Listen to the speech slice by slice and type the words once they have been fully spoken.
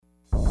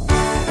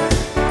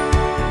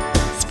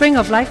Spring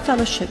of Life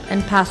Fellowship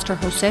and Pastor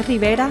Jose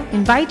Rivera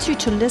invites you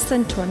to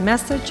listen to a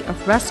message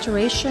of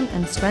restoration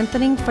and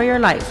strengthening for your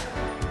life.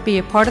 Be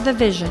a part of the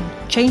vision,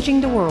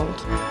 changing the world.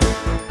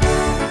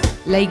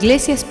 La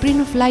Iglesia Spring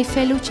of Life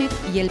Fellowship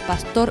y el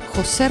pastor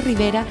José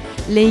Rivera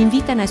le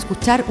invitan a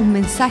escuchar un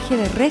mensaje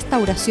de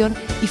restauración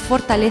y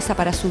fortaleza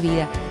para su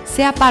vida.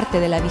 Sea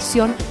parte de la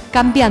visión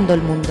Cambiando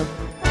el Mundo.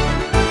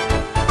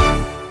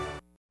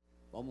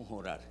 Vamos a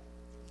orar.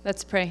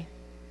 Let's pray.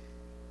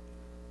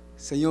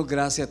 Señor,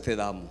 gracias te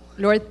damos.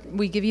 Lord,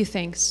 we give you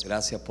thanks.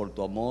 Gracias por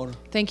tu amor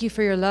Thank you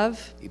for your love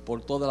y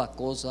por todas las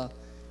cosas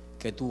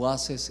que tú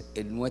haces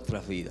en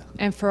nuestras vidas.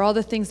 and for all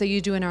the things that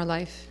you do in our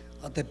life.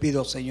 Te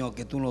pido, Señor,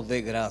 que tú nos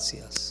des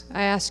gracias.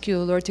 I ask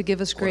you, Lord, to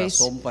give us grace,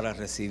 Corazón para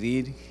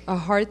recibir, a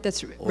heart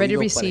that's ready to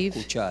oídos para receive,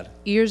 escuchar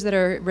ears that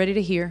are ready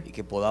to hear, y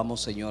que podamos,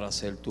 Señor,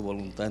 hacer tu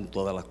voluntad en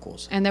todas las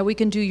cosas. and that we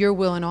can do your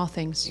will in all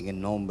things. En el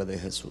nombre de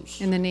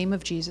Jesús. In the name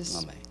of Jesus.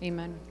 Amén.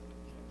 Amen.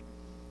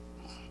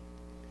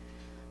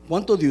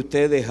 ¿Cuántos de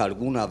ustedes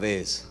alguna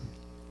vez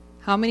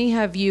How many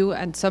have you,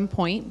 at some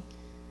point,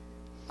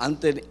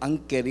 han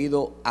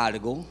querido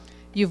algo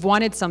you've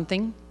wanted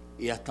something,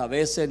 y hasta a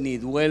veces ni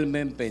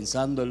duermen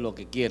pensando en lo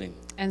que quieren?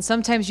 and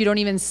sometimes you don't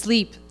even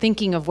sleep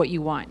thinking of what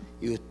you want?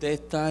 Y usted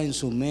está en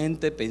su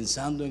mente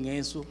pensando en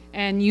eso,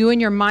 And you in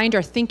your mind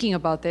are thinking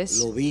about this.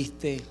 lo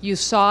viste, You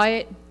saw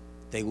it,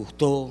 te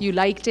gustó, you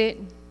liked it,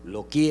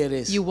 lo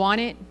quieres, you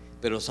want it,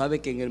 pero sabe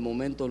que en el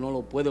momento no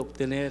lo puede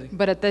obtener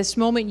but at this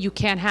moment you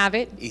can't have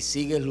it, y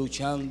sigues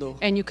luchando.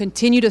 and you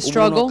continue to Hubo una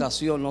struggle.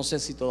 ocasión, no sé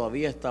si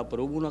todavía está,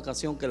 pero hubo una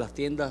ocasión que las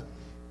tiendas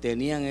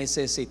tenían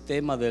ese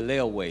sistema de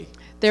layaway.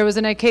 There was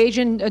an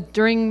occasion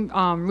during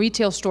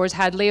retail stores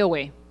had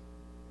layaway.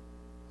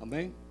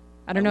 Amén.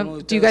 I don't ¿Alguno know.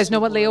 de Do you ustedes guys know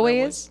what supo de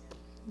layaway is?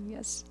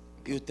 Yes.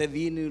 Y usted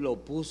vino y lo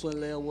puso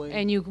en layaway.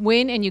 And you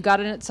win and you got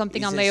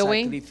something y on se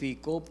layaway,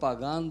 sacrificó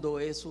pagando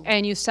eso.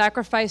 and you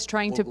sacrificed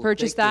trying to Porque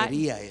purchase usted that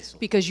quería eso.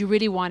 because you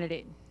really wanted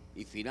it.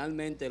 Y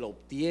finalmente lo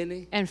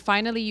obtiene. And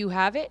finally you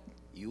have it,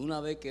 Y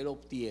una vez que lo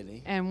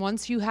obtiene, and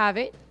once you have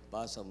it,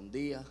 pasa un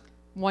día,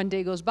 one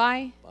day goes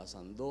by,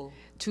 pasan dos,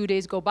 2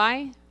 days go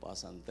by,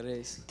 pasan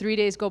tres. 3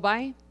 days go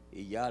by,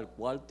 Y ya al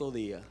cuarto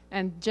día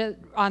and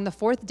on the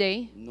fourth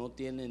day, no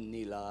tienen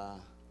ni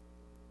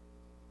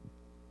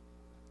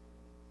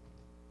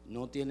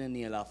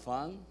ni el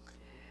afán,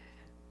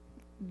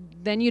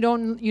 then you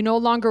no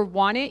longer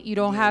want it. You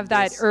don't Ni have el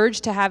that des-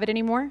 urge to have it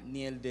anymore,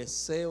 ni el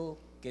deseo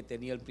que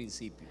tenía al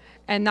principio.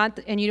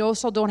 and you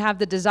also don't have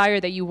the desire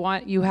that you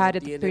had No at the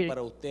tiene period.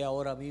 para usted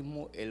ahora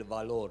mismo el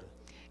valor.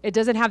 It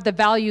doesn't have the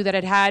value that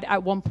it had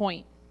at one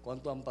point.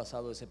 ¿Cuántos han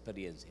pasado esa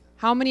experiencia?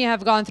 How many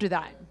have gone through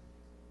that?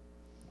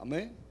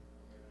 Amén.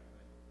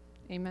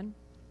 Amen.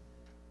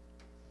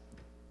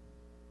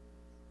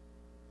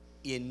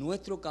 Y en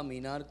nuestro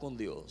caminar con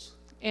Dios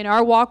In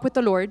our walk with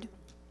the Lord,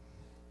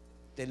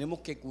 tenemos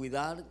que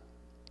cuidar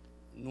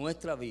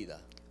nuestra vida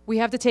we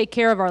have to take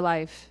care of our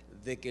life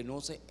de que no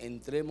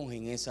entremos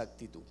en esa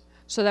actitud.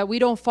 so that we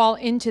don't fall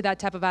into that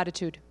type of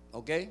attitude.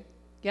 ¿Ok?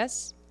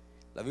 Yes?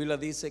 La Biblia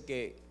dice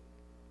que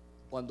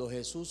cuando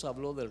Jesús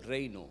habló del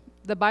reino,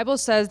 The Bible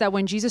says that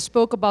when Jesus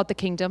spoke about the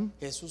kingdom,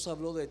 Jesús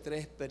habló de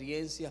tres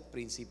experiencias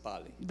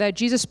principales. that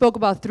Jesus spoke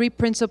about 3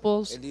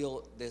 principles. Él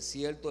dijo, de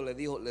cierto le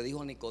dijo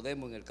a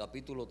Nicodemo en el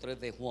capítulo 3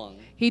 de Juan,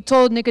 He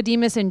told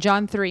Nicodemus in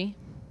John 3,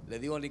 le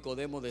dijo a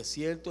Nicodemo, de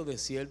cierto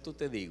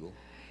te digo,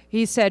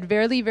 he said,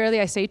 "Verily, verily,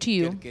 I say to que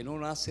you, el que no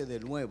nace de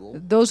nuevo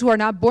those who are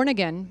not born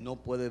again no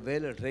puede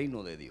ver el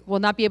reino de Dios. will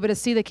not be able to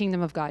see the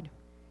kingdom of God."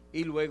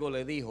 Y luego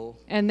le dijo,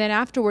 And then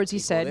afterwards he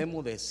said,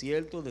 Nicodemo, de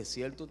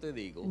cierto te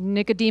digo,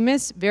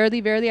 "Nicodemus,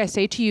 verily, verily, I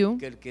say to you,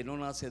 que el que no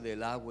nace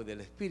del agua y del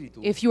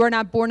espíritu if you are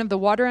not born of the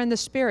water and the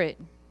Spirit,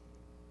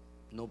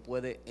 no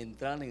puede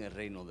entrar en el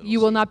reino de los you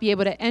will cielos. not be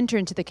able to enter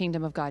into the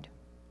kingdom of God."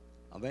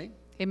 Amén.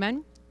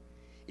 Amen?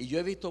 Y yo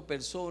he visto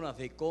personas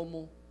de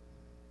cómo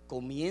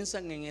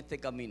comienzan en este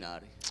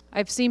caminar.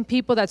 I've seen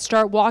people that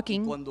start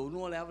walking, Cuando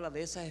uno le habla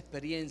de esas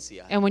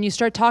experiencias, and when you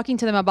start talking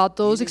to them about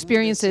those tienen un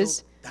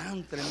experiences, deseo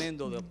tan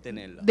tremendo de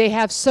obtenerla. they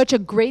have such a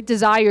great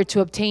desire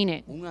to obtain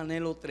it. Un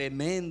anhelo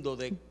tremendo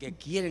de que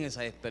quieren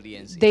esa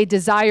experiencia. They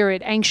desire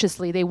it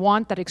anxiously. They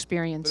want that Pero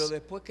experience.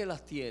 después que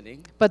las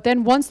tienen, But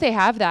then once they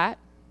have that,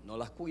 no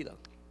las cuidan.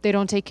 they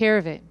don't take care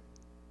of it.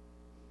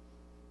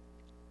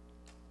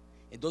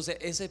 Entonces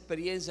esa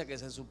experiencia que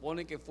se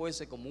supone que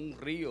fuese como un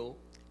río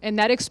And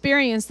that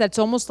experience that's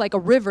almost like a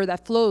river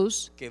that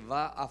flows, que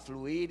va a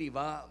fluir y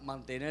va a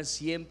mantener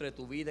siempre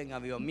tu vida en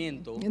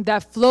avivamiento,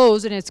 that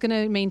flows, and it's going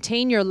to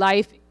maintain your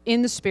life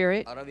in the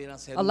Spirit, ahora viene a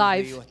ser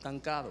alive. un río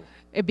estancado.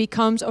 it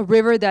becomes a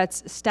river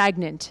that's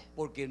stagnant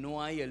Porque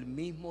no hay el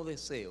mismo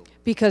deseo,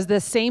 because the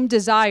same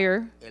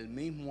desire, el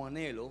mismo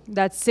anhelo.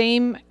 that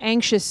same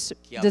anxious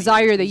Que había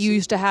desire al that you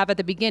used to principio. have at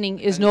the beginning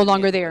is Están no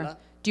longer entendiendo, there. ¿verdad?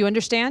 Do you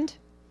understand?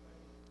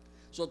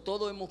 So,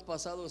 todos hemos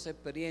pasado esa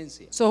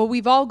experiencia. So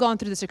we've all gone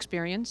through this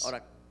experience.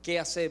 Ahora, ¿qué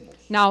hacemos?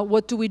 Now,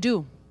 what do we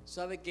do?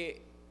 ¿Sabe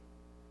que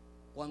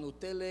cuando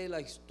usted lee la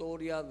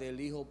historia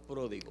del hijo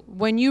pródigo,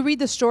 When you read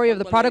the story of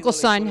the ¿Cuándo ha leído prodigal la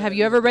son, historia have del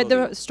you hijo ever read the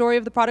pródigo? story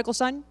of the prodigal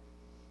son?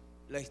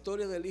 La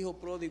historia del hijo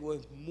pródigo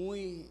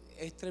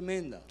es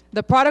tremenda.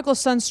 The prodigal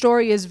son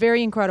story is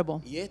very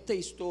incredible. Y esta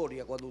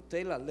historia, cuando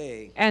usted la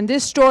lee And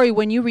this story,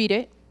 when you read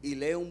it, y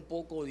lee un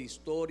poco de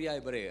historia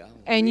hebrea,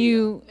 and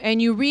you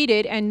read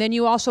it, and then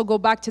you also go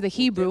back to the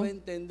usted va a Hebrew,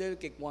 entender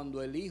que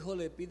cuando el hijo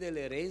le pide la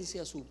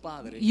herencia a su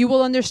padre, you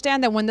will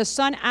understand that when the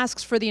son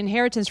asks for the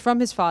inheritance from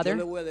his yo father,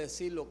 le voy a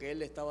decir lo que él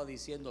le estaba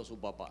diciendo a su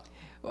papá.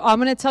 I'm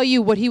going to tell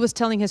you what he was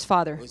telling his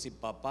father. Voy a decir,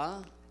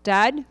 papá,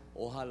 Dad,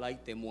 ojalá y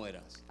te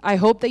mueras, I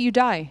hope that you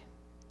die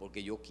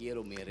porque yo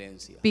quiero mi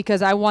herencia.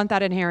 because I want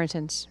that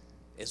inheritance.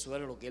 Eso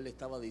era lo que él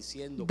estaba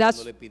diciendo That's-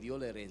 cuando le pidió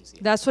la herencia.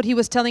 That's what he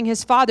was telling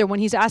his father when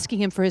he's asking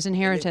him for his Él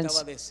inheritance.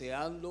 estaba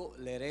deseando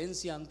la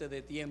herencia antes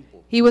de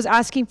tiempo. He was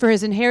asking for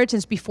his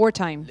inheritance before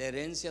time. La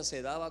herencia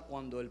se daba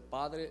cuando el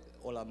padre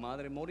o la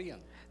madre morían.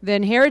 The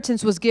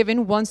inheritance was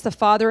given once the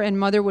father and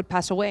mother would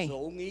pass away.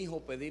 So, un hijo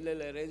pedirle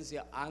la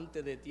herencia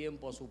antes de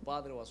tiempo a su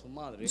padre o a su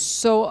madre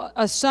So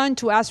a son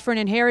to ask for an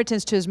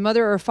inheritance to his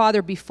mother or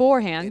father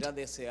beforehand, era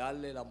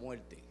desearle la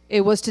muerte.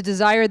 it was to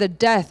desire the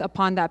death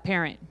upon that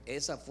parent.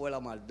 Esa fue la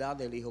maldad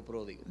del hijo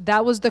pródigo.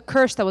 That was the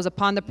curse that was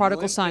upon the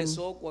prodigal No son.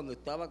 empezó cuando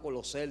estaba con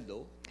los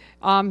cerdos,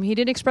 He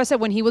didn't express it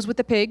when he was with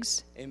the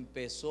pigs.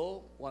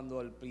 empezó cuando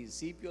al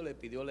principio le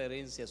pidió la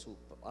herencia a sus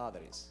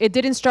padres. It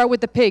didn't start with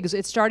the pigs.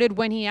 It started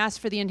when he asked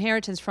for the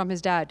inheritance from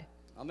his dad.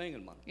 Amén,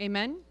 hermano.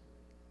 Amen?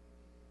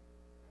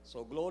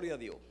 So, gloria a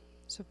Dios.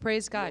 So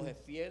praise Dios God. es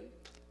fiel.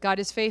 God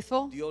is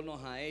faithful. Dios nos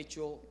ha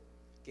hecho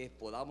que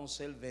podamos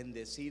ser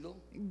bendecidos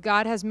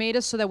God has made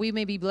us so that we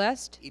may be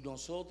blessed. y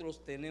nosotros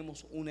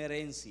tenemos una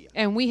herencia.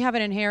 And we have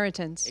an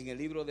inheritance. En el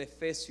libro de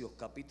Efesios,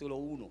 capítulo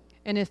 1,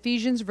 In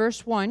Ephesians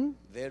verse 1,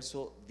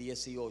 verso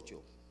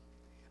 18.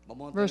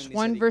 Vamos a Verse tener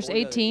 1, verse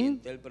misericordia de mi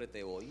 18.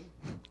 intérprete hoy.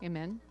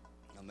 amen.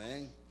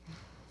 Amén.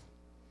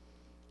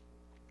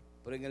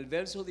 Pero en el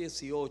verso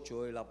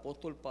 18, el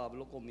apóstol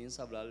Pablo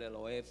comienza a hablarle a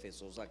los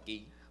Éfesos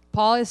aquí.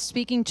 Paul is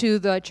speaking to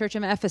the church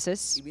of Y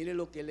Ephesus. mire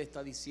lo que él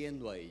está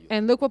diciendo a ellos.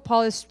 And look what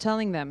Paul is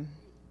telling them.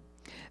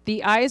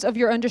 The eyes of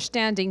your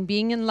understanding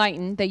being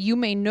enlightened, that you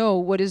may know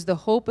what is the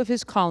hope of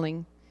his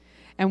calling,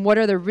 and what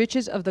are the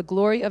riches of the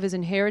glory of his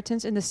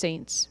inheritance in the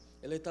saints.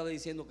 Él estaba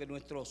diciendo que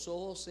nuestros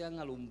ojos sean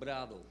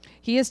alumbrados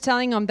He is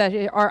telling them that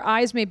our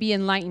eyes may be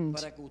enlightened,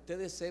 para que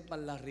ustedes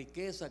sepan la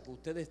riqueza que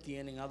ustedes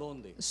tienen a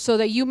dónde, so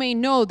that you may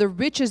know the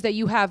riches that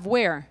you have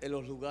where? en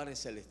los lugares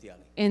celestiales.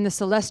 In the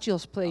celestial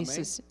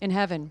places, in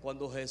heaven.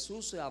 Cuando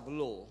Jesús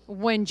habló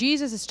When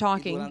Jesus is y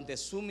talking, durante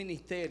su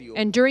ministerio,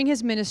 and during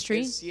his él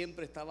ministry,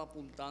 siempre estaba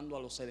apuntando a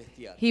lo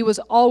celestial. he was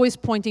always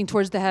pointing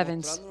towards the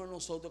heavens Mostrándonos a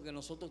nosotros que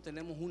nosotros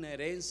tenemos una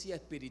herencia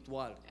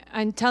espiritual.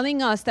 and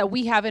telling us that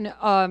we have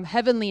an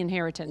heavenly Un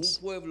inheritance.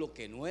 pueblo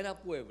que no era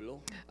pueblo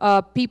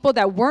People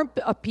that weren't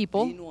a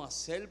people vino a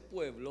ser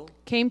pueblo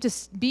came to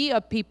be a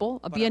people,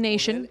 be para a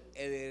nation,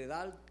 poder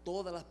heredar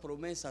todas las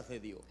promesas de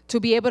Dios. to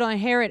be able to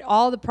inherit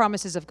all the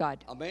promises of God.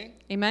 Amén.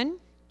 Amen?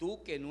 Tú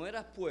que no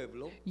eras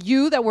pueblo,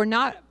 You that were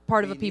not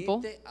part of a people,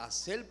 viniste a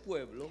ser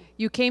pueblo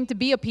you came to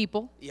be a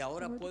people, y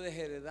ahora puedes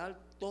heredar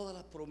todas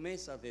las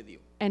promesas de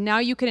Dios. and now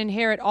you can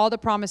inherit all the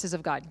promises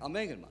of God.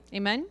 Amén, hermano.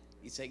 Amen?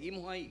 Y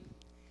seguimos ahí.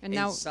 And En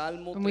now,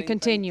 Salmo and we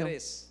continue.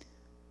 33.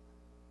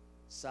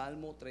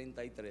 Salmo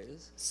 33,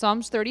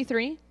 Psalms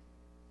 33,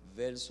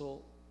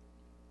 verso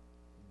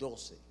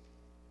 12.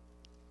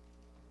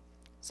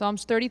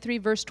 Psalms 33,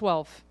 verse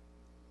 12.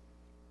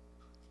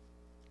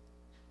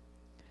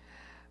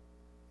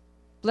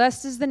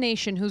 Blessed is the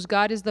nation whose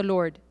God is the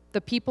Lord,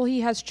 the people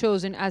he has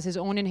chosen as his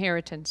own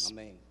inheritance.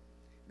 Amén.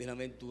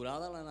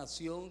 Bienaventurada la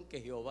nación que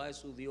Jehová es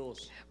su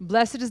Dios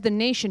Blessed is the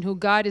nation whose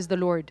God is the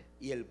Lord,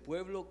 y el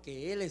pueblo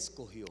que él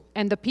escogió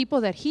and the people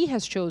that he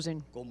has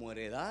chosen como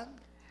heredad.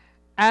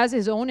 as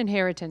his own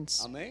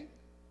inheritance. Amén.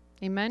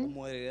 Amen?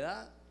 Como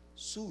heredad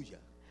suya.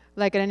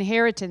 Like an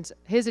inheritance,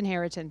 his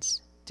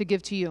inheritance to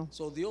give to you.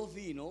 So Dios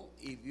vino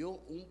y vio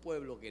un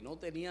pueblo que no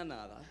tenía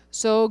nada,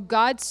 So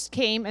God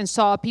came and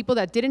saw people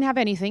that didn't have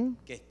anything.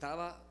 que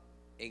estaba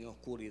en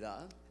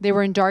oscuridad, They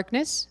were in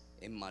darkness,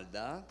 en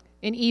maldad,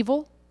 in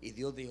evil. y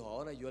Dios dijo,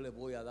 ahora yo les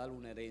voy a dar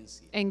una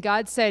herencia, And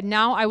God said,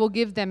 now I will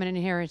give them an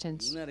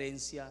inheritance. una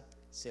herencia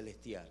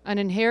celestial. An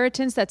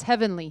inheritance that's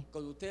heavenly.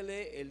 Cuando usted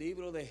lee el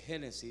libro de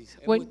Génesis,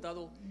 When- hemos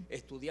estado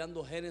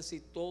estudiando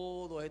Génesis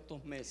todos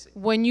estos meses.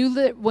 When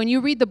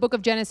you read the book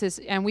of Genesis,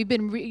 and we've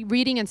been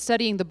reading and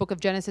studying the book of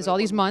Genesis Pero all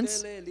these cuando months,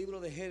 usted lee el libro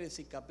de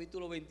Génesis,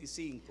 capítulo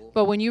 25,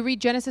 but when you read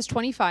Genesis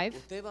 25,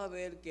 usted va a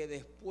ver que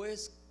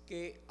después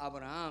que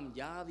Abraham,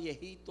 ya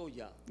viejito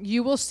ya,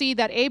 you will see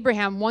that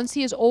Abraham, once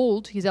he is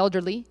old, he's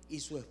elderly, y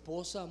su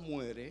esposa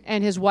muere,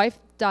 and his wife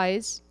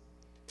dies,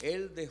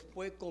 él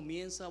después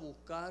comienza a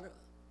buscar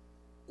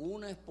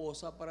una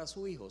esposa para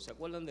su hijo. ¿Se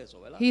acuerdan de eso,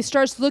 verdad? he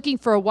starts looking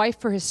for a wife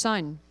for his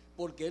son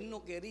Porque él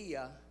no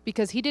quería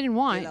because he didn't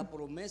que la want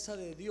promesa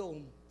de Dios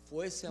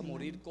fuese a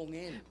morir con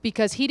él.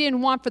 because he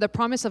didn't want for the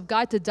promise of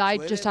God to die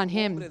Tú eres just on un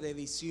hombre him. de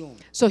visión.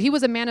 So he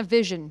was a man of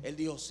vision. Él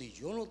dijo, si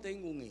yo no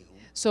tengo un hijo,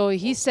 So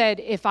he said,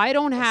 if I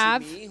don't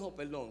have,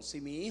 si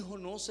mi hijo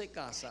no se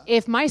casa,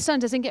 if my son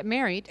doesn't get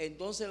married,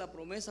 entonces la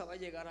promesa va a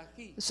llegar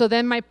aquí. so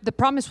then the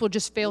promise will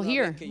just fail Una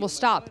here, vez que yo will me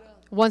stop. muera,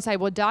 Once I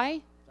will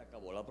die, Se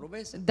acabó la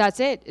promesa. that's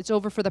it. It's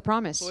over for the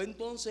promise. So,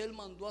 entonces él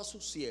mandó a su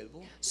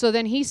siervo So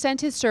then he sent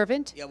his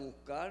servant y a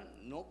buscar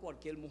no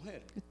cualquier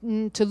mujer.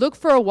 to look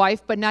for a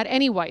wife, but not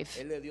any wife.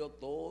 Él le dio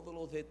todos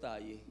los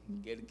detalles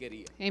que él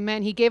quería.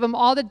 Amen. He gave him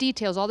all the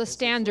details, all the Ese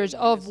fue standards en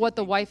of Génesis what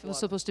the wife 24. was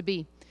supposed to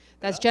be.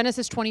 That's ¿Verdad?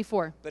 Genesis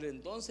 24. Pero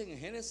entonces en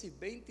Génesis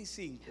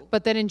 25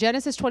 But then in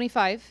Genesis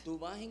 25, tú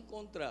vas a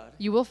encontrar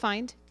you will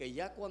find que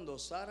ya cuando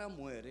Sara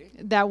muere,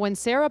 that when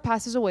Sarah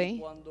passes away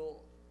cuando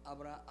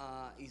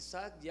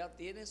Isaac ya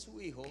tiene su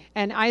hijo,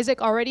 and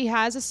Isaac already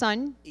has a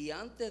son, y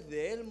antes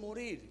de él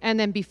morir, and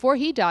then before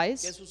he ¿qué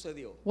dies,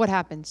 sucedió? what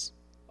happens?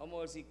 Vamos a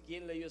ver si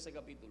quién leyó ese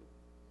capítulo.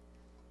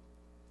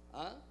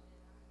 ¿Ah?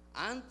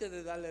 Antes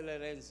de darle la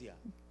herencia.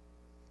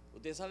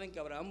 Ustedes saben que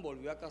Abraham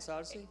volvió a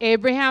casarse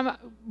Abraham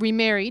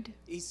remarried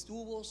y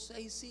tuvo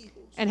 6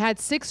 hijos. and had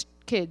 6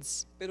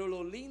 kids. Pero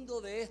lo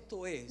lindo de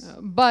esto es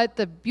But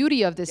the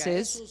beauty of this que a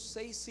is esos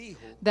 6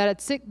 hijos that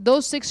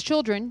those 6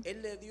 children,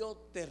 él le dio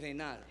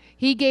terrenal.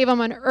 he gave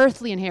them an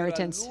earthly Pero al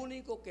inheritance.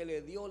 único que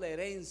le dio la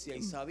herencia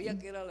y sabía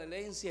que era la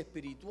herencia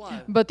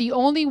espiritual But the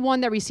only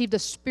one that received a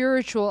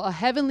spiritual, a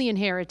heavenly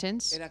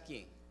inheritance era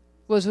quién?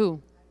 was who?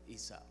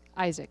 Isaac.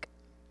 Isaac.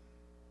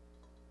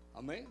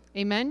 Amén.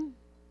 Amen.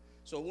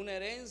 So, una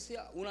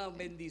herencia, una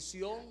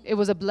bendición It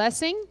was a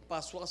blessing,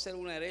 pasó a ser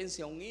una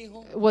herencia a un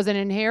hijo. it was an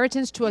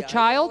inheritance to Y a ahí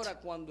child. ahora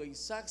cuando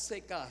Isaac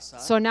se casa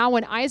So now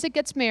when Isaac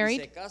gets y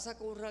married se casa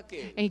con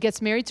Raquel, and he gets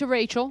married to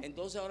Rachel,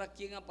 entonces ahora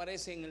quién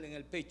aparece en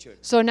el picture.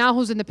 so now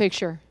who's in the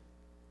picture?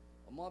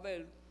 Vamos a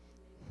ver.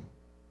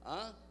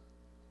 ¿Ah?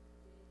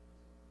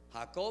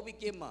 Jacob y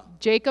quién más?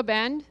 Jacob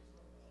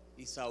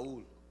Y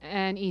Saúl.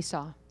 and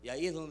Esau. Y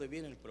ahí es donde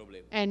viene el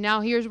problema. And now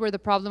here's where the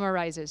problem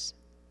arises.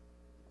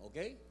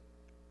 ¿Ok?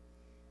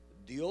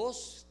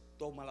 Dios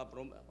toma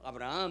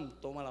Abraham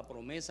toma la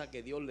promesa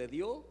que Dios le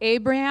dio.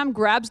 Abraham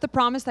grabs the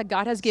promise that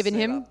God has given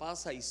Se la him,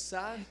 pasa a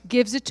Isaac.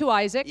 gives it to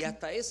Isaac, Y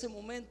hasta ese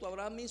momento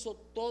Abraham hizo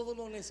todo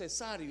lo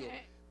necesario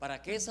para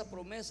que esa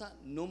promesa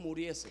no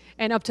muriese.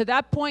 and up to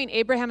that point,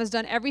 Abraham has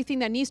done everything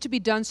that needs to be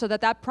done so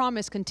that that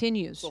promise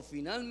continues. So,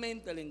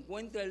 finalmente le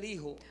encuentra el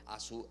hijo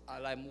a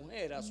la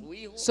mujer, a su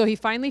hijo. So he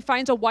finally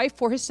finds a wife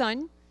for his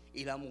son,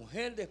 Y la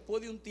mujer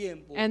después de un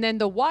tiempo, and then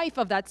the wife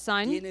of that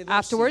son Tiene dos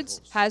afterwards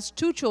hijos. has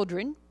 2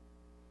 children,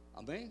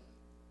 amén.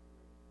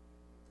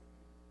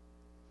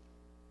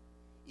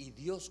 Y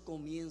Dios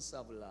comienza a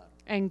hablar.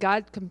 and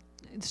God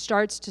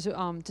starts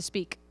to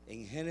speak.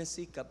 En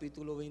Génesis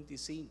capítulo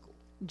 25.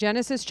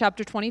 Genesis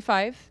chapter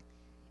 25,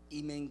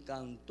 Y me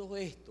encantó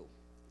esto.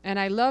 and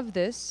I love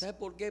this. ¿Sabe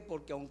por qué?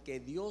 Porque aunque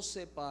Dios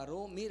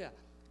separó, mira,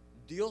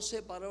 Dios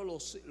separó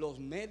los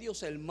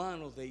medios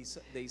hermanos de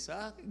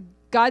Isaac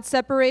God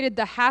separated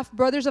the half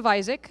brothers of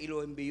Isaac y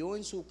lo envió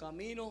en su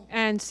camino.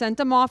 and sent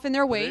them off in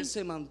their Pero way, él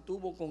se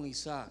mantuvo con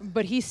Isaac,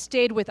 but he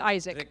stayed with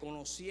Isaac,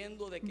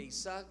 reconociendo de que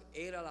Isaac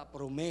era la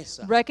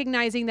promesa.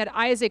 recognizing that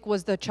Isaac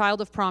was the child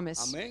of promise.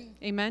 Amén.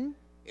 Amen.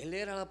 Él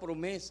era la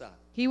promesa.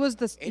 He was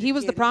the Él he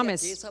was the quería que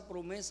promise, esa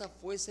promesa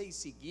fuese y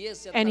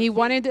siguiese hasta and el he fin.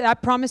 wanted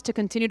that promise to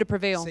continue to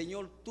prevail.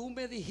 Señor, tú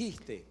me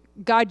dijiste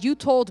God, you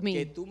told que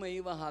me, tú me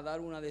ibas a dar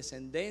una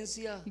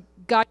descendencia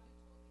God,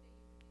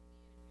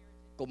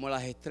 como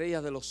las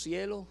estrellas de los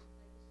cielos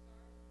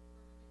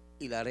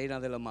y la arena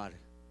de la mar.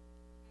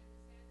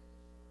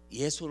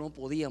 Y eso no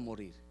podía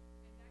morir.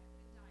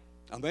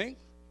 Amén.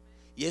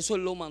 Y eso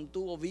él lo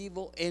mantuvo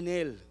vivo en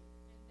él.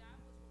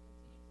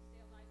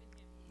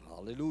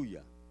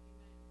 Aleluya.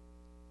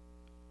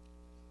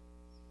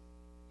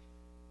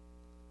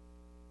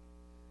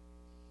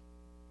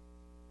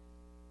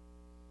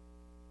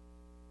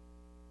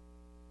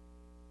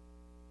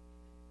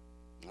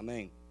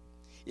 Amén.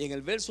 Y en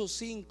el verso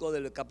 5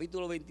 del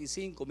capítulo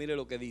 25, mire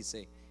lo que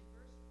dice.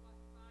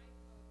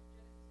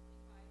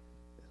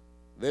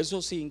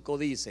 Verso 5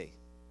 dice: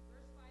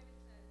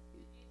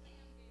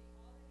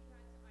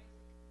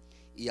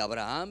 y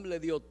Abraham le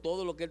dio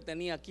todo lo que él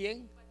tenía. ¿A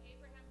quién?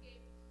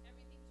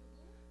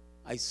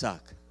 A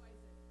Isaac.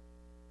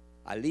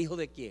 ¿Al hijo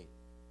de quién?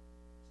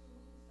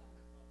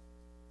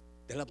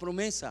 De la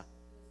promesa.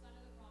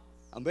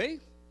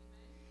 Amén.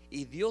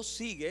 Y Dios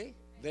sigue,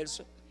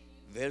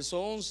 verso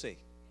 11.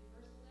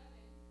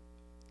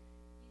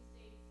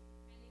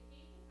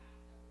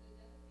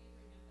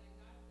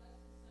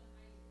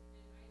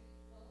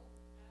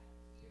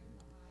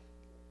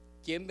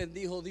 ¿Quién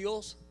bendijo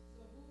Dios?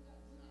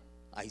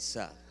 A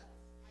Isaac.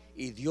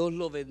 Y Dios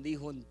lo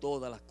bendijo en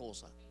todas las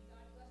cosas.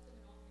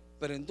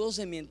 Pero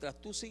entonces, mientras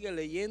tú sigues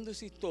leyendo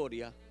esa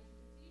historia,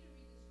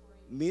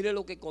 mire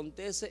lo que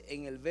acontece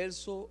en el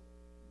verso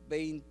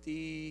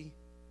 27.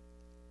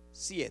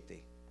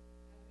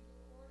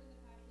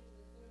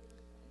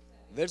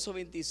 Verso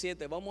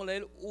 27, vamos a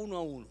leer uno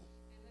a uno.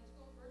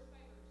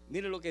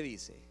 Mire lo que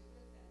dice.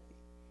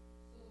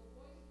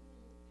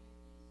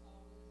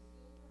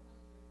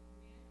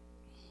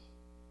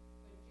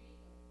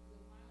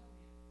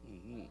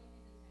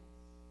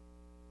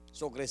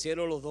 So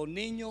crecieron los dos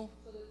niños.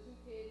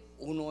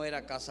 Uno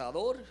era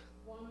cazador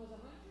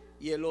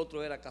y el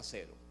otro era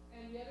casero.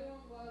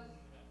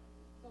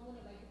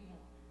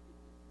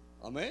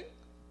 Amén.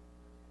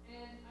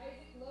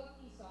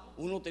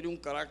 Uno tenía un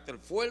carácter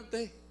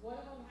fuerte,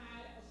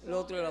 el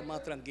otro era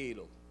más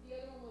tranquilo.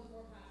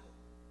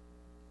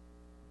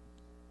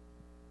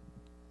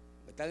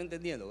 ¿Me están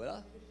entendiendo,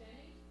 verdad?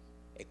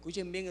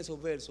 Escuchen bien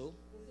esos versos,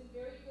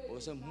 porque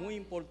eso es muy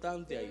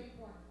importante ahí.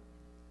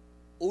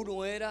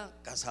 Uno era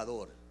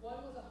cazador.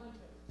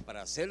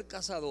 Para ser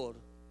cazador,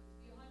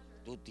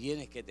 tú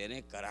tienes que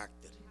tener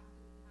carácter.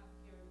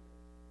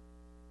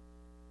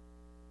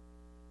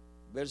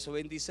 Verso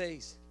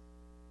 26,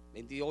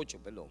 28,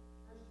 perdón.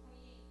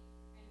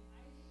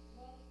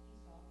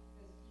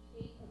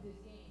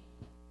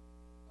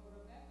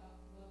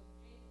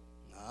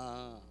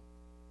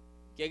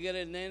 ¿Quién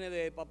era el nene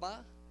de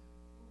papá?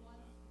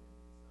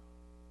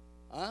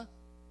 ¿Ah?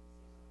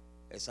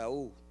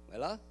 Esaú,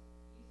 ¿verdad?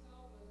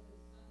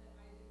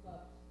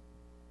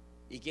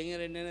 ¿Y quién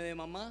era el nene de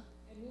mamá?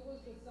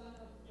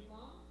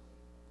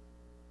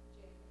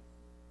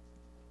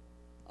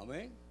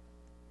 Amén.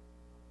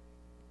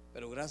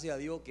 Pero gracias a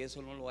Dios que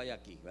eso no lo hay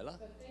aquí, ¿verdad?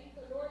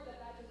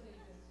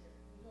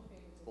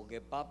 Porque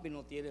papi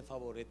no tiene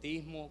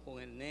favoritismo con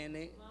el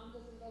nene,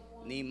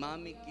 ni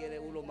mami quiere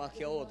uno más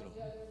que a otro.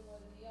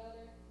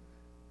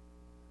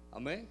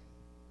 Amén.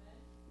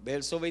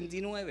 Verso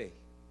 29.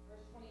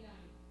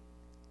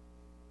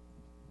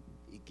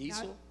 Y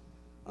quiso.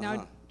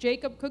 Now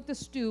Jacob cooked the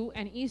stew,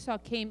 and Esau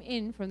came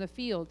in from the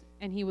field,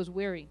 and he was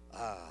weary.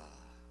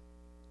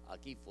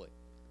 Aquí fue.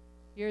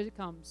 Here it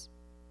comes.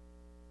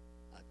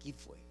 Aquí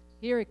fue.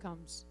 Here it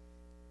comes.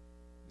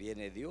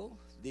 Viene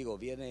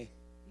viene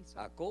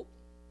Jacob.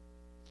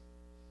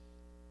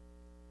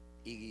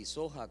 Y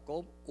guisó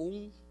Jacob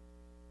un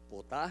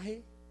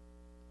potaje,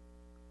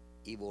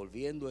 y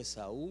volviendo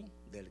Esaú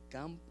del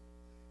campo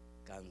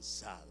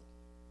cansado.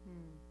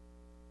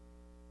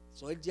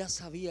 So él ya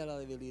sabía la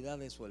debilidad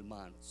de su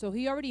hermano. So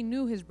he already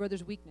knew his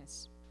brother's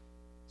weakness.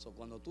 So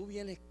cuando tú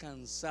vienes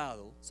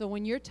cansado, So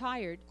when you're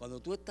tired, cuando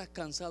tú estás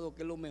cansado,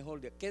 ¿qué es lo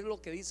mejor? ¿Qué es lo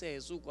que dice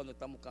Jesús cuando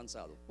estamos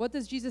cansados? what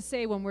does Jesus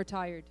say when we're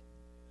tired?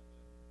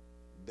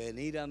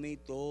 Venir a mí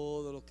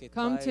todos los que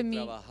Come to están me.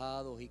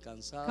 trabajados y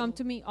cansados, Come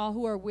to me, all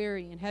who are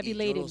weary and heavy y yo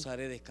laden, los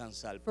haré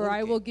descansar. for ¿Por I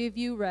qué? will give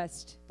you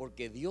rest.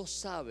 Porque Dios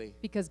sabe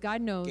Because God que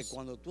knows.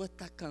 cuando tú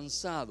estás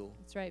cansado,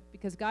 That's right.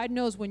 Because God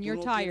knows when tú you're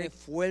no tired, tienes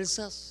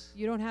fuerzas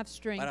you don't have para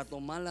strength.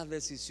 tomar las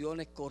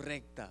decisiones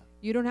correctas.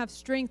 You don't have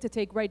strength to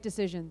take right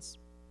decisions.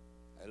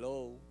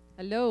 Hello.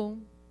 Hello.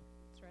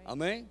 That's right.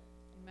 Amén.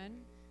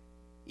 Amen.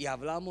 Y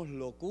hablamos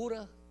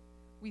locuras,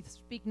 We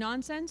speak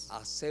nonsense.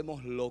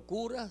 hacemos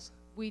locuras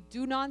We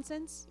do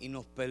nonsense. y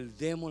nos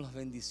perdemos las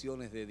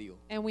bendiciones de Dios.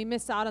 And we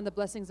miss out on the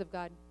blessings of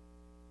God.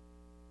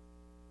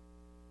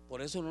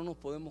 Por eso no nos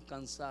podemos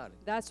cansar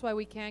That's why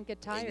we can't get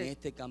en tired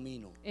este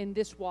camino. in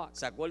this walk.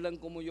 ¿Se acuerdan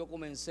cómo yo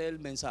comencé el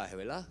mensaje,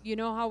 verdad? You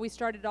know how we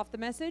started off the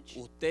message?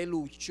 Usted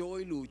luchó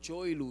y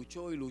luchó y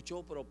luchó y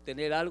luchó por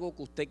obtener algo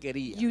que usted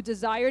quería. You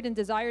desired and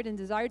desired and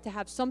desired to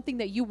have something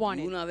that you Y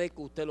wanted. una vez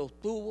que usted lo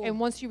obtuvo, And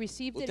once you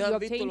received it, usted you ha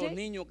visto obtained los it.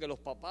 niños que los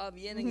papás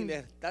vienen y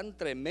les dan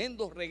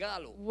tremendos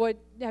regalos. What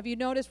have you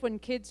noticed when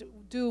kids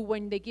do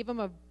when they give them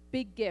a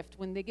big gift,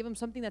 when they give them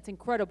something that's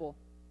incredible?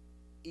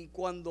 Y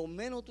cuando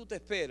menos tú te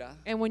esperas,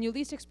 And when you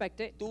least expect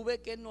it, tú ves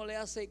que él no le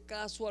hace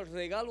caso al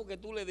regalo que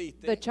tú le the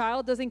diste.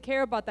 child doesn't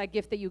care about that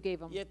gift that you gave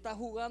him. Y está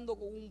jugando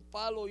con un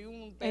palo y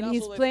un And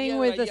he's pedazo de playing piedra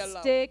with ahí a al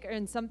lado. stick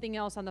and something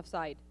else on the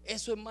side.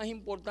 Eso es más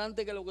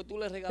importante que lo que tú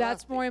le That's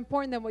regalaste. more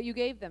important than what you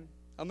gave them.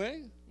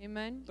 Amén.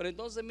 Amen. Pero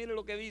entonces mire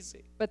lo que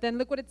dice. But then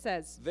look what it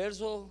says,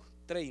 Verso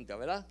 30,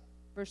 ¿verdad?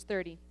 verse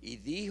 30. Y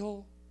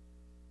dijo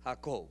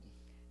Jacob.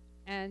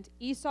 And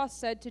Esau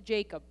said to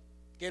Jacob,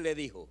 ¿Qué le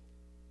dijo?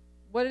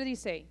 what did he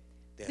say?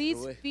 Te Please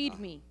rue- feed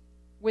ah. me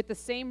with the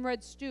same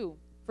red stew,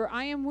 for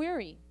I am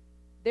weary.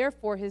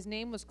 Therefore his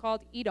name was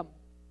called Edom.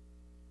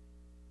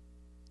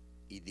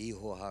 Y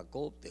dijo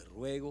Jacob, te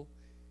ruego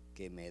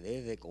que me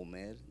des de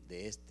comer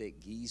de este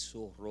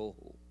guiso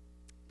rojo,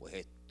 pues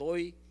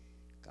estoy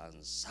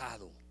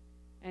cansado.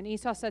 And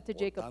Esau said to Por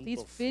Jacob, tanto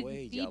please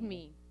fue y feed llamó.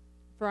 me,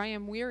 for I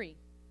am weary.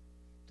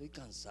 Estoy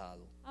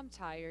cansado. I'm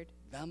tired.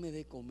 Dame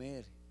de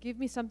comer. Give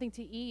me something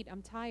to eat.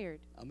 I'm tired.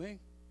 Amén.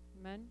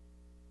 Amen.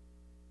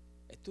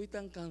 Estoy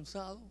tan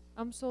cansado.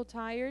 I'm so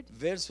tired.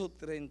 Verso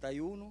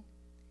 31.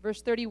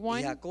 Verse Y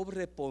 31. Jacob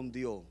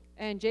respondió,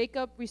 And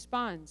Jacob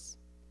responds,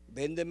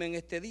 véndeme en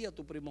este día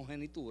tu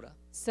primogenitura.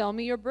 sell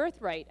me your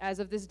birthright as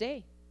of this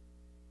day.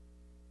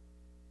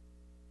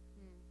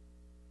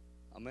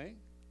 Amén.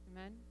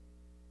 Amen.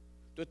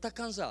 Tú estás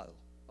cansado.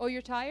 Oh,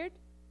 you're tired?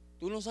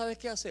 Tú no sabes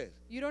qué hacer.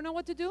 You don't know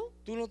what to do?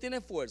 Tú no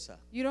tienes fuerza.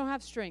 You don't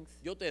have strength.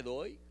 Yo te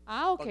doy.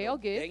 Ah, okay, para I'll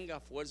que give. tenga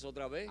fuerza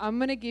otra vez. I'm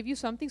going to give you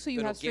something so you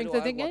Pero have strength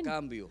quiero again. algo a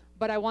cambio.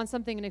 But I want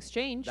something in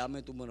exchange.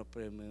 Dame tu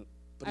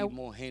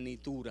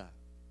primogenitura.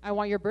 I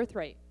want your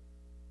birthright.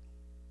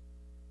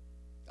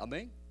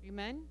 Amén.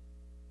 Amen.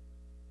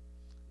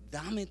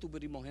 Dame tu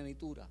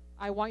primogenitura.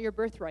 I want your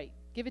birthright.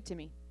 Give it to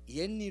me. Y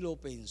él ni lo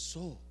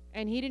pensó,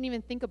 And he didn't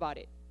even think about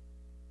it.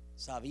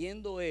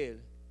 sabiendo él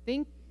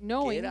que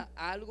Knowing era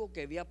algo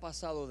que había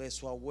pasado de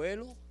su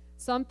abuelo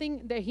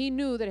something that he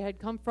knew that had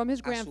come from his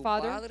a su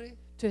grandfather padre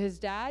to his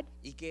dad,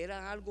 y que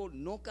era algo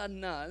no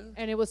carnal.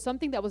 and it was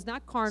something that was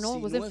not carnal,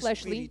 it wasn't Sino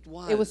fleshly,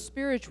 espiritual. it was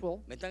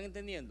spiritual. ¿Me están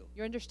entendiendo?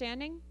 You're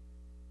understanding?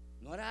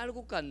 No era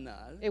algo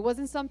carnal, It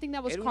wasn't something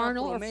that was era una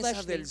carnal or promesa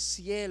fleshly. del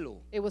cielo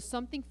It was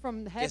something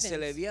from the que se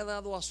le heavens. había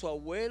dado a su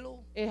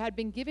abuelo It had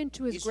been given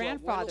to y his su abuelo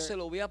grandfather. se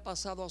lo había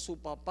pasado a su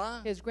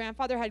papá His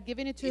grandfather had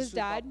given it to y his su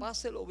dad, papá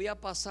se lo había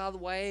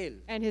pasado a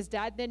él. and his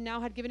dad then now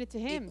had given it to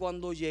Y him.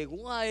 cuando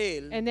llegó a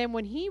él, And then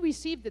when he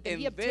received it, then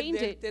he en vez obtained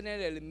de él it,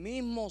 tener el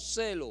mismo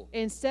celo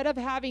instead of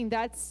having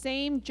that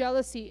same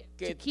jealousy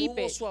to que keep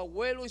tuvo it su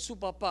abuelo y su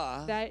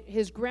papá, that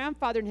his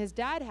grandfather and his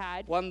dad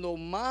had, cuando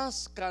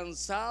más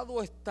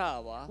cansado estaba,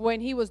 when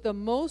he was the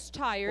most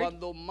tired,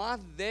 cuando más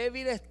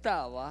débil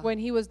estaba, when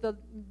he was the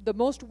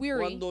most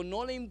weary, cuando no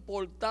le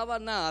importaba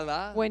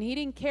nada. when he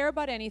didn't care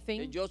about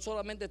anything. Yo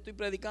solamente estoy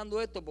predicando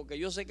esto porque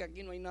yo sé que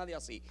aquí no hay nadie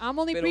así. I'm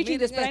only Pero preaching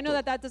this, miren but I know esto,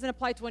 that that doesn't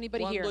apply to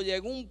anybody cuando here.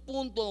 llegó un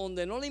punto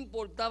donde no le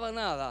importaba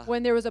nada,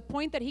 When there was a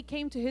point that he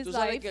came to his tú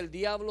sabes life, que el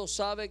diablo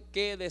sabe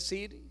qué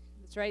decir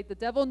that's right, the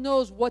devil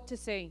knows what to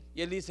say.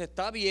 y él dice,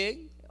 está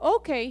bien,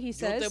 Okay, he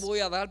yo te says, voy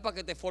a dar para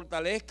que te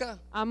fortalezca,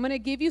 I'm going to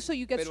give you so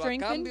you get pero a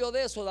strengthened, cambio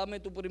de eso dame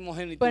tu but in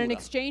primogenitura.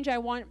 exchange I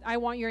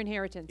want your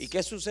inheritance. ¿Y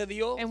qué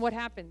sucedió? And what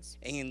happens?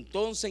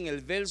 Entonces en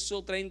el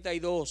verso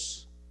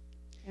 32,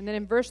 And then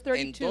in verse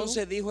 32,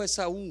 entonces dijo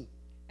Esaú,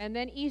 and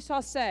then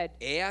Esau said,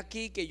 he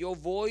aquí que yo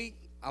voy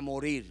a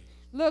morir.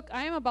 look,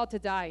 I am about to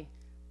die.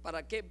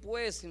 ¿Para qué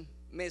pues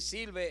me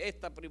sirve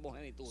esta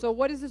primogenitura? So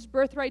what is this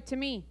birthright to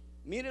me?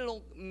 Mire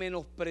lo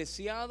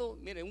menospreciado,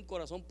 mire un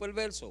corazón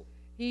perverso.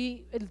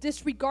 He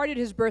disregarded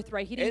his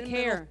birthright. He Él didn't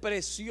care.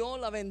 menospreció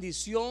la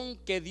bendición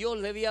que Dios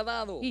le había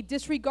dado. He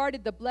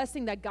disregarded the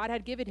blessing that God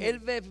had given Él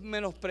him.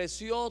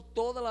 menospreció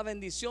toda la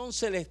bendición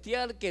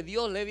celestial que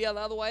Dios le había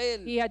dado a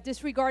él. He had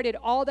disregarded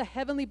all the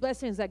heavenly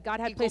blessings that God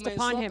Y had placed comenzó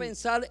upon a him.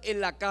 pensar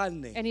en la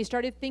carne. And he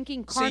started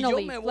thinking Si yo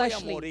carnally, me voy a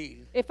fleshly.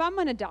 morir, If I'm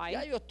going to Ya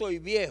die, yo estoy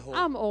viejo.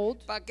 I'm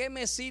old. ¿Para qué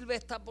me sirve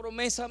esta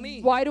promesa a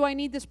mí? Why do I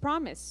need this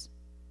promise?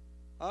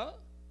 ¿Ah?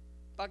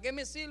 ¿Para qué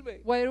me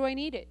sirve? Why do I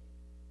need it?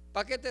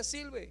 ¿Para qué te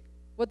sirve?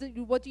 What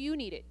do you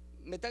need it?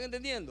 ¿Me están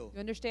entendiendo? You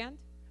understand?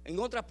 En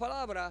otras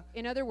palabras,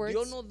 In other words,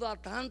 Dios nos da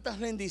tantas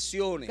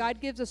bendiciones. God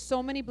gives us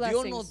so many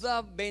Dios nos blessings.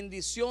 da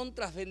bendición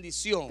tras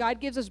bendición. God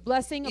gives us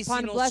blessing Y si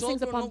upon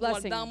blessings nosotros upon no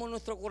blessing. guardamos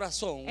nuestro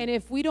corazón, And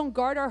if we don't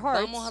guard our hearts,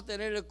 vamos a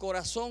tener el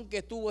corazón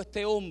que tuvo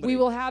este hombre, we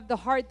will have the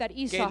heart that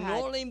que Esau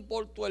no had. le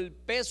importó el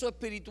peso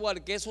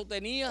espiritual que eso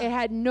tenía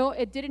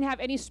It didn't have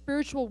any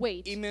spiritual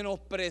weight. y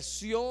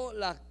menospreció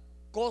las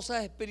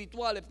cosas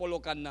espirituales por lo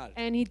carnal.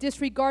 And he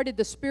disregarded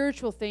the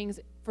spiritual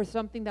things for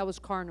something that was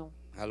carnal.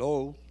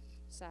 Hello.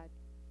 Sad.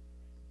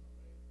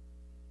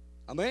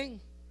 Amén.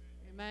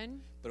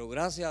 Amen. Pero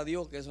gracias a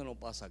Dios que eso no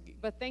pasa aquí.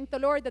 But thank the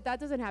Lord that that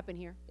doesn't happen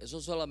here. Eso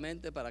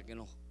solamente para que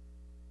nos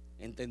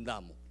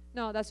entendamos.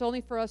 No, that's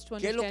only for us to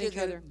 ¿Qué es lo understand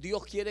que each other.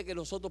 Dios quiere que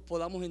nosotros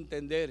podamos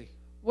entender?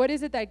 What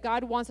is it that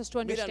God wants us to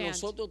Mira, understand?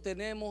 nosotros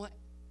tenemos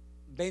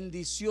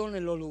bendición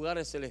en los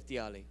lugares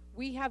celestiales.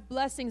 We have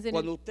blessings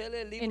Cuando usted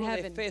lee el in libro de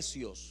heaven.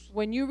 Efesios,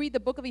 When you read the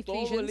book of todo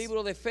el Ephesians,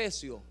 libro de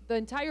Efesios, the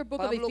entire book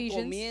of Pablo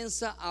Ephesians,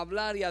 comienza a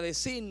hablar y a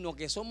decirnos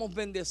que somos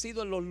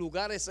bendecidos en los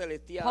lugares Paul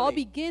celestiales,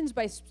 begins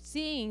by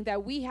seeing that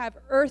we have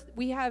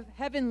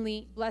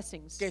heavenly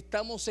blessings, que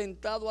estamos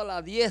sentados a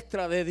la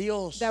diestra de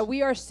Dios, that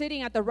we are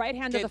sitting at the right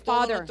hand of que the todos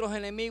Father, nuestros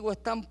enemigos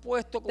están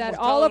puestos como that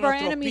all estaban of our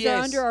nuestros enemies are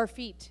pies. under our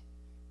feet.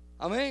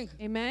 Amén.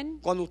 Amen.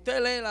 Cuando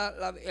usted lee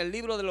el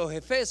libro de los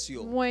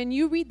Efesios, When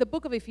you read the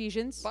book of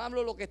Ephesians,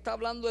 Pablo lo que está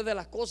hablando es de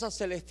las cosas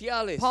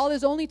celestiales, Paul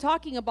is only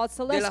talking about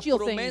de las celestial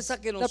things, promesas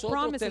que the nosotros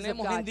promises of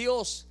tenemos en God.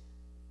 Dios.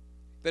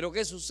 Pero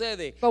 ¿qué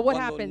sucede? But what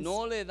Cuando happens?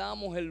 no le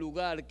damos el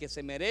lugar que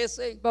se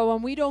merece, But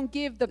when we don't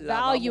give the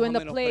la value vamos and a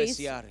the place,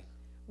 menospreciar.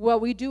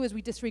 what we do is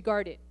we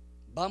disregard it.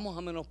 Vamos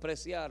a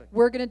menospreciar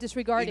We're going to y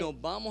disregard nos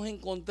it. vamos a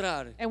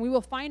encontrar. And we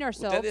will find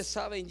Ustedes ourselves,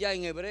 saben ya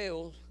en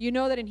Hebreos, you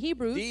know that in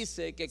Hebrews,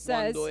 dice que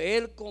says cuando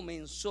él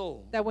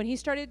comenzó that when he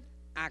started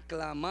a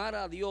clamar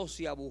a Dios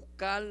y a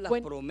buscar las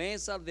When-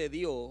 promesas de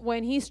Dios,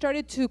 when he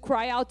started to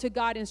cry out to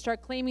God and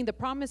start claiming the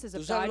promises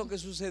 ¿tú of sabes God, lo que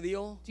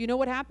sucedió? do you know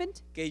what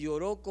happened? Que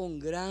lloró con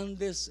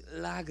grandes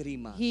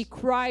lágrimas. He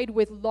cried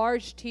with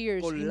large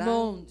tears. Con He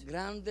moaned.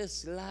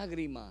 grandes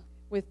lágrimas.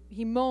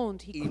 He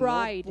moaned. He Y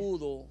cried. no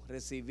pudo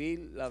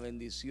recibir la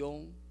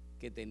bendición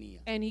que tenía.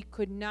 And he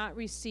could not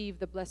receive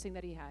the blessing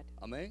that he had.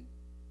 Amén.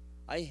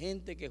 Hay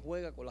gente que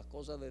juega con las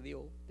cosas de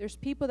Dios There's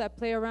people that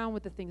play around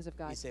with the things of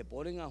y God. se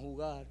ponen a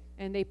jugar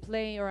and they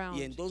play around.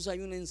 Y entonces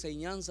hay una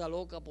enseñanza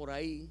loca por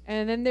ahí.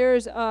 And then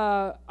there's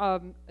a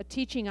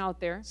teaching out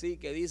there. Sí,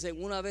 que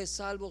dicen una vez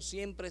salvo,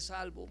 siempre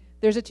salvo.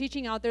 There's a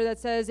teaching out there that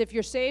says if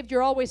you're saved,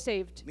 you're always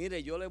saved. Mire,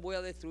 yo le voy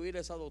a destruir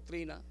esa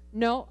doctrina.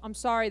 No, I'm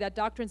sorry, that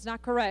doctrine's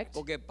not correct.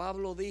 Porque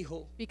Pablo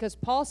dijo, Because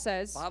Paul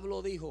says,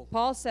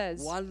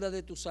 guarda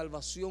de tu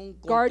salvación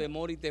con Guard-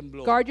 temor y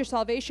temblor. guard your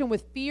salvation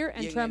with fear Y and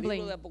en el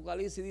trembling. libro de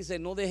Apocalipsis dice,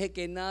 no deje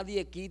que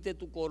nadie quite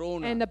tu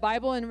corona. And the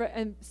Bible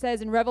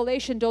says in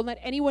Revelation, don't let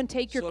anyone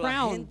take your So, la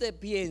crown. gente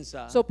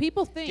piensa So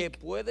people que think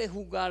puede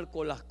jugar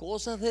con las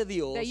cosas de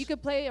Dios that you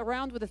could play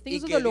around with the y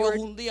things of que the Dios Lord,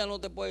 un día no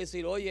te puede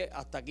decir, oye,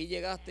 hasta aquí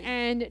llegaste.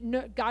 and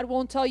no, God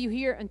won't tell you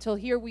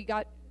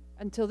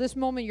until this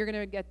moment you're going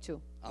to get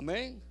to.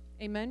 Amén.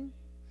 Amen.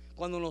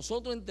 Cuando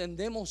nosotros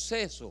entendemos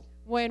eso,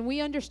 When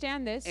we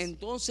understand this,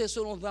 entonces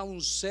eso nos da un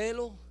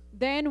celo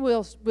then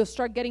we'll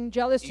start getting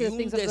jealous to y the un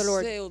things of the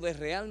Lord. deseo de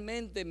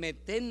realmente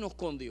meternos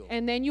con Dios.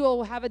 And then you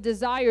will have a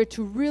desire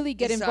to really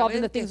get Y involved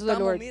in saber the que things of the estamos,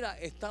 Lord. mira,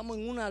 estamos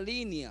en una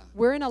línea.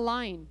 We're in a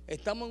line.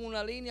 Estamos en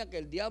una línea que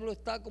el diablo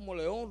está como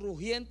león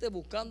rugiente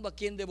buscando a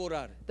quien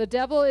devorar. The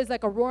devil is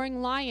like a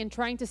roaring lion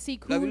trying to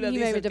seek La who Biblia he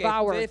may dice que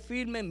devour. esté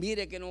firme,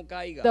 mire que no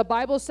caiga. The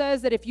Bible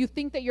says that if you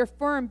think that you're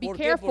firm, be ¿Por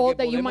qué? careful Porque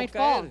that you podemos might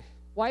fall. caer.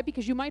 Why?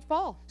 Because you might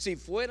fall. Si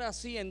fuera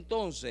así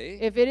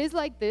entonces, If it is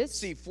like this,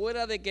 si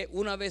fuera de que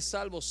una vez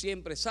salvo,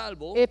 siempre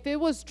salvo, if it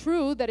was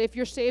true that if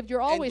you're saved,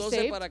 you're always entonces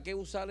saved, ¿para qué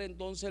usar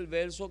entonces el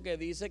verso que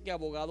dice que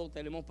abogado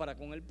tenemos para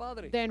con el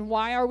Padre? then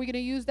why are we going to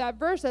use that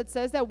verse that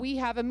says that we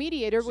have a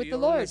mediator Si with yo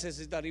the no Lord?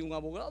 necesitaría un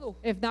abogado.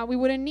 If not, we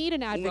wouldn't need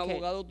an Un advocate.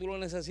 abogado tú lo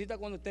necesitas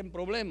cuando esté en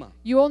problema.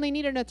 You only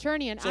need an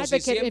attorney, an So, si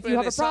advocate if siempre you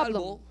have a eres problem.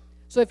 salvo,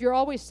 So if you're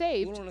always Tú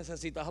saved, no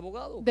necesitas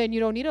abogado. then you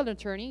don't need an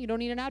attorney, you don't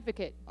need an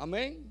advocate.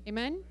 Amén.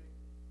 Amen?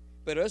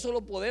 Pero eso lo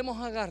podemos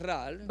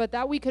agarrar But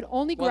that we could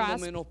only cuando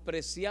grasp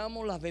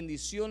menospreciamos las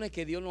bendiciones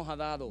que Dios nos ha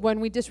dado. when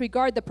we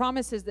disregard the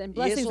promises and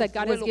Y eso blessings that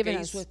God fue has lo que given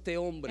us. hizo este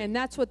hombre. And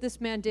that's what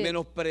this man did.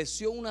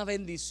 Menospreció una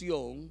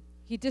bendición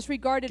He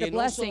disregarded que a no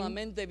blessing.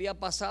 solamente había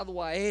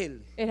pasado a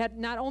él, It had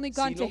not only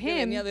gone to sino que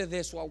him, venía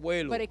desde su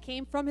abuelo. but it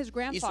came from his Y su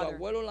grandfather.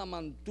 abuelo la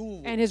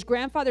mantuvo. And his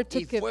grandfather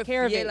Y took fue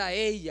care of fiel it. a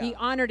ella. He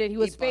honored it. He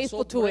was Y pasó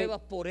faithful to it.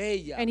 pruebas por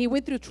ella. And he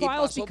went through Y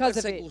trials pasó because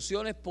of it.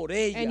 persecuciones por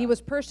ella. And he was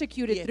Y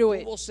persecuted through it.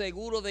 estuvo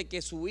seguro de que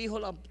su hijo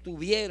la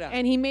tuviera.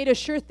 And he made a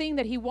sure thing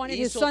that he wanted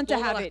his Hizo son to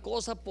todas have las it.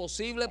 cosas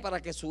posibles para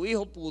que su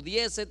hijo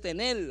pudiese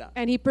tenerla.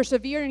 And he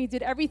persevered and he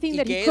did everything Y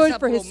that que he could esa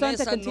for his son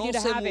to promesa continue no to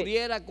se have it.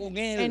 muriera con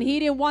And él. he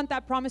didn't want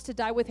that promise to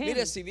die with him.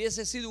 Mire, si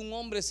hubiese sido un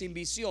hombre sin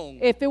visión,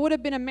 If it would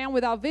have been a man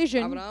without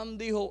vision, Abraham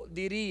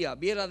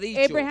hubiera dicho,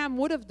 Abraham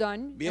would have done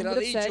and hubiera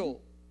would have said, dicho,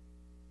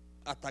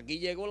 hasta aquí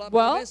llegó la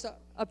well, promesa.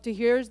 up to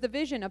here is the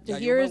vision, up to Ya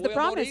yo here me is the voy a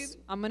promise.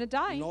 morir. I'm going to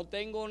die. No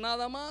tengo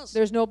nada más.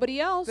 There's nobody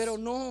else. Pero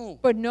no,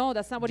 But no,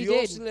 that's not what he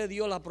Dios did. le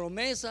dio la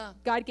promesa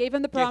God gave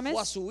him the que fue a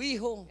promise, su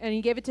hijo. and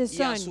he gave it to his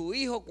Y a son. su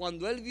hijo,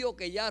 cuando él vio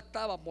que ya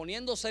estaba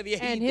poniéndose And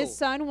viejito, his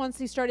son, once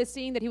he started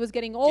seeing that he was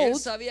getting que él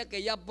old, sabía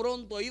que ya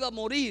pronto iba a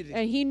morir,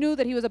 and he knew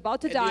that he was about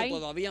to él dijo, die,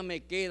 todavía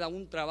me queda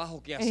un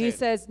trabajo que and he hacer.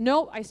 says,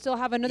 no, I still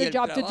have Y another el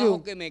job to trabajo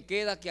do. que me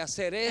queda que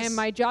hacer es, And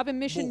my job and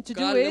mission to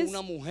do buscarle is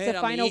una mujer to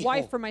a find mi a wife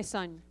hijo. for my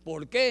son.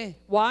 ¿por qué?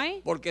 Why?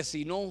 Porque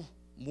si no,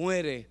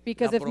 muere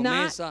Because la if not,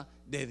 promesa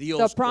de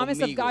Dios The promise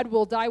of conmigo. God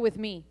will die with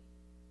me.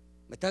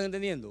 ¿Me están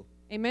entendiendo?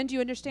 Amen. Do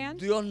you understand?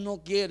 Dios no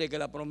quiere que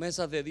las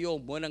promesas de Dios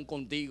mueran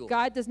contigo.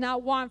 God does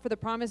not want for the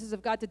promises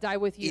of God to die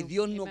with Y you.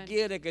 Dios no Amen.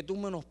 quiere que tú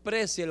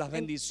menosprecies las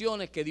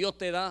bendiciones que Dios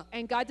te da.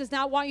 And God does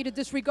not want you to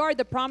disregard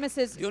the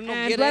promises Dios no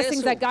and quiere blessings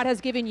eso. that God has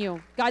given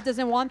you. God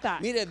doesn't want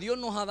that. Mire, Dios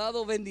nos ha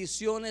dado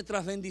bendiciones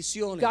tras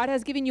bendiciones. God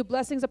has given you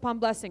blessings upon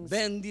blessings.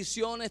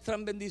 Bendiciones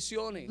tras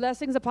bendiciones.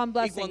 Blessings upon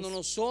Y cuando blessings.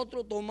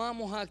 nosotros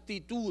tomamos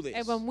actitudes,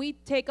 And when we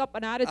take up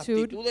an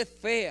attitude, actitudes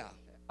feas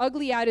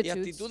ugly y attitudes,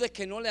 actitudes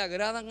que no le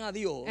agradan a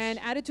Dios, and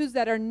attitudes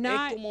that are es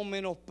not. como the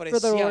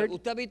menospreciar. Lord.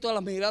 ¿Usted ha visto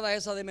las miradas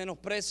esas de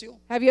menosprecio?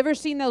 Have you ever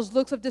seen those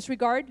looks of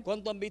disregard?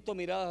 ¿Cuánto han visto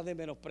miradas de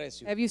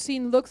menosprecio? Have you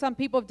seen looks on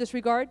people of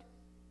disregard?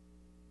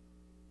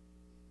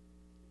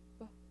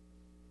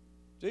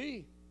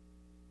 Sí.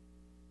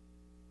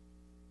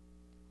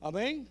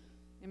 Amén.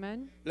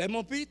 Amen. ¿La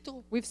hemos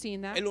visto? We've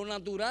seen that. En lo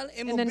natural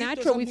hemos In the visto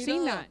natural, esas we've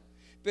seen miradas. that.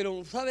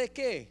 Pero ¿sabe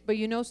qué? But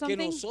you know Que something?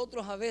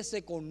 nosotros a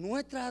veces con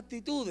nuestras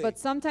actitudes But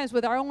sometimes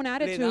with our own le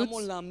damos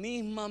attitudes, la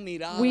misma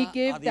mirada we a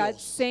give that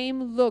Dios.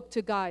 same look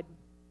to God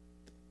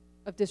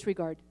of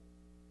disregard.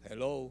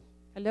 Hello.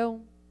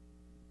 Hello?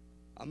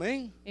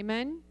 Amén.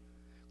 Amen?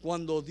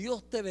 Cuando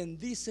Dios te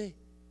bendice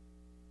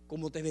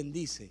como te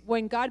bendice.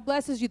 When God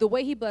blesses you the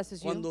way He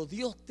blesses you, Cuando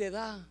Dios te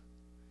da.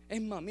 Es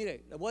más,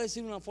 mire, le voy a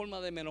decir una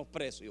forma de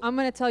menosprecio. I'm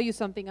going to tell you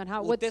something on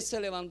how. Usted se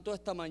levantó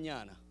esta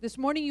mañana This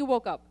morning you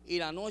woke up y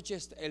la noche,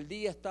 el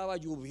día estaba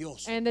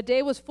lluvioso. and the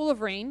day was full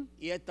of rain.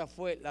 Y esta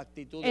fue la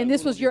actitud de And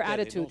this algunos was de your ustedes,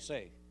 attitude. no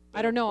sé,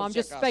 I don't pero know. por I'm si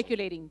just acaso.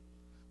 speculating.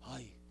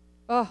 Ay,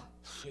 Oh,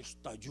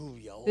 esta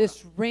lluvia ahora.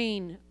 this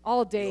rain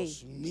all day.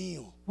 Dios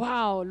mío,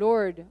 Wow,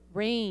 Lord,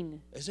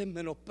 rain. ese es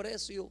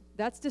menosprecio.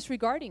 That's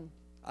disregarding.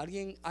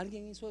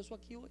 ¿Alguien hizo eso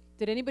aquí hoy?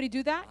 Did anybody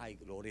do that? Ay,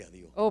 gloria a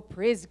Dios. Oh,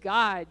 praise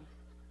God.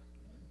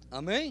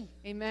 Amén.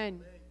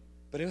 Amen.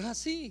 Pero es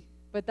así.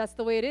 But that's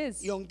the way it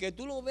is. Y aunque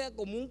tú lo veas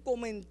como un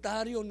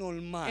comentario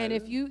normal, And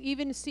if you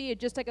even see it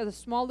just like as a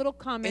small little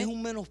es comment,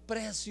 un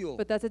menosprecio.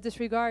 but that's a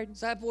disregard.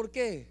 ¿Sabes por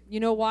qué? You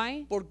know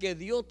why? Porque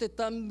Dios te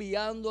está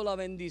enviando la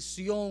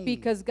bendición.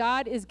 Because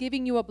God is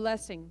giving you a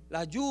blessing.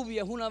 La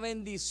lluvia es una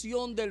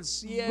bendición del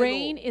cielo.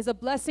 Rain is a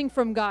blessing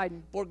from God.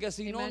 Porque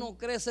si no, Amen. no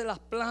crecen las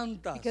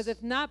plantas. Because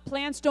if not,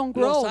 plants don't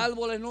Los grow.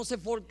 árboles no se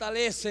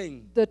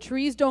fortalecen. The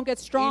trees don't get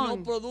Y no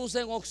strong.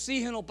 producen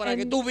oxígeno para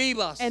que And- tú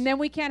vivas. And then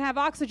we can't have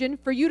oxygen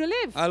for you to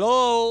live.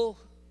 Aló.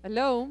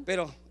 Hello?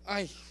 Pero,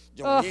 ay,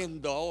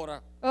 lloviendo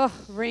ahora. Ugh,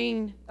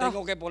 rain. Ugh.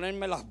 Tengo que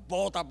ponerme las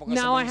botas porque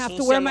Now se I me have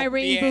to wear ensucian my los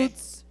rain pies.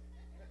 boots.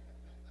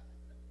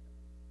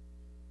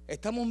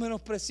 Estamos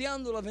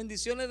menospreciando las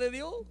bendiciones de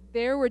Dios.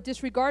 There we're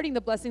disregarding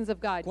the blessings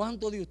of God.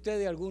 ¿Cuántos de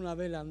ustedes alguna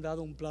vez le han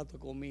dado un plato de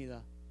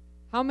comida?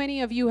 How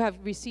many of you have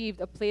received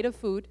a plate of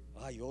food?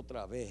 Ay,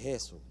 otra vez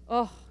eso.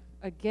 Oh,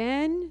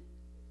 again?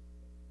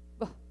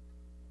 Ugh.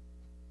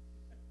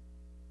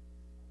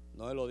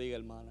 No me lo diga,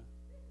 hermana.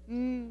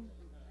 Mm.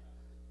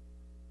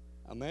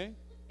 Amén.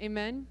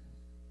 Amen.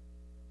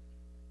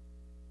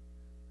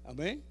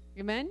 Amén.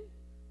 Amen.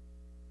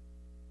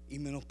 Y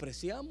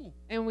menospreciamos.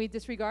 And we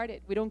disregard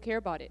it. We don't care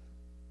about it.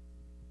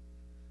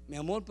 Mi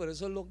amor, pero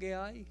eso es lo que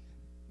hay.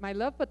 My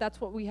love, but that's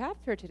what we have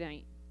here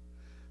tonight.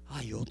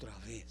 Ay, otra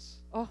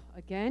vez. Oh,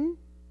 again?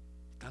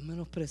 Están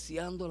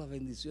menospreciando las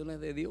bendiciones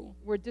de Dios.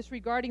 We're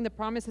disregarding the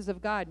promises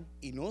of God.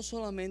 Y no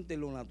solamente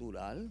lo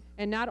natural,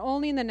 And not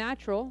only in the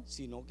natural,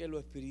 sino que lo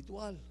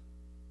espiritual.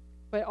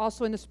 but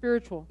also in the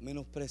spiritual.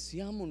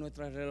 Menospreciamos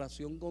nuestra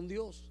relación con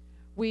Dios.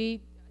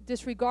 We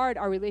disregard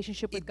our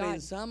relationship Y with God.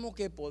 pensamos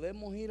que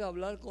podemos ir a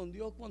hablar con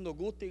Dios cuando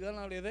guste y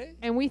gana le dé.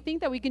 And we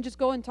think that we can just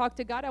go and talk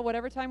to God at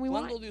whatever time we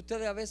 ¿Cuántos want. de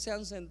ustedes a veces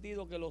han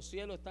sentido que los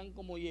cielos están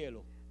como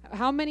hielo?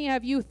 How many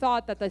have you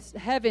thought that the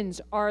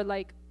heavens are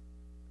like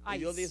Y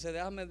Dios ice? dice,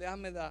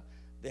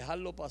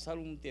 dejarlo pasar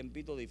un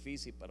tiempito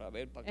difícil para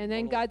ver para que And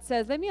then no lo- God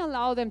says, let me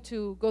allow them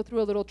to go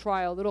through a little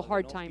trial, a little para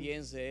hard que no time.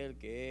 piense él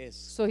que es.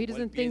 So he como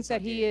él doesn't think piensa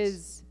that que he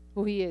is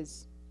who he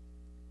is.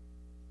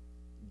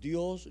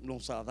 Dios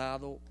nos ha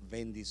dado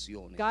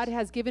bendiciones. God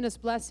has given us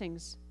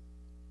blessings.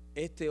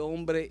 Este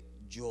hombre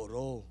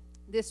lloró,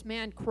 This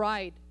man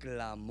cried.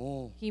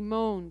 clamó. He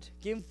moaned.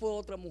 ¿Quién fue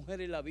otra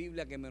mujer en la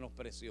Biblia que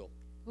menospreció?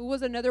 Who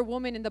was another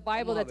woman in the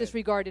Bible Vamos a that ver.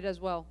 disregarded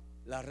as well?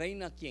 ¿La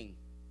reina quién?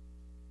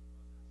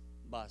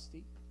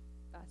 Basti.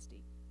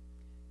 Vasti.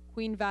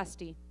 Queen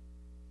Vasti.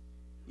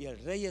 Y el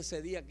rey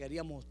ese día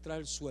quería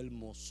mostrar su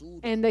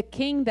hermosura. And the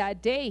king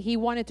that day, he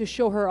wanted to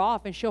show her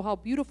off and show how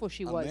beautiful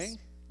she was. Amén.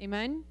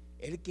 Amen.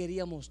 Él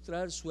quería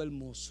mostrar su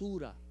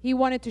hermosura. He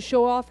wanted to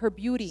show off her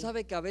beauty.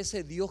 ¿Sabe que a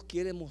veces Dios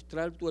quiere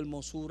mostrar tu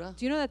hermosura?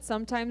 Do you know that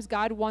sometimes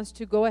God wants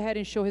to go ahead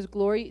and show his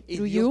glory Y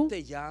through Dios you?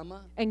 te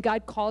llama And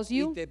God calls y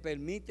you te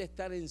permite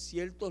estar en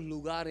ciertos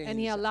lugares and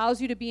he allows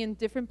you to be in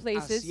different a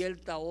places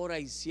cierta hora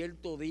y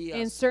ciertos in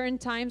días, certain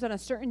times on a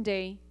certain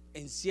day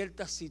en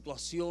ciertas in a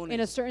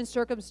situaciones certain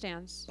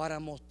circumstance para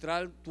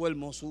mostrar tu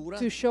hermosura.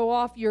 to show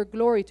off your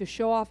glory, to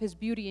show off his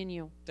beauty in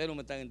you. Ustedes no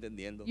me están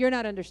entendiendo. You're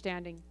not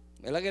understanding.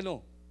 ¿Verdad que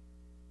no?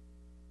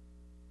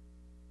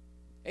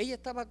 Ella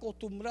estaba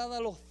acostumbrada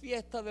a las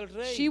fiestas del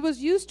rey. She was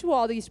used to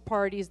all these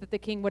parties that the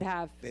king would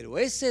have. Pero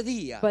ese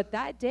día, But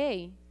that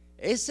day,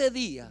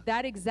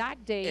 that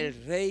exact day, el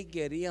rey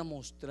quería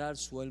mostrar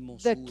su the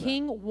hermosura.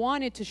 king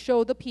wanted to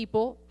show the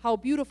people how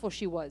beautiful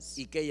she was.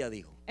 ¿Y qué ella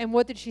dijo? And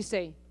what did she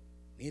say?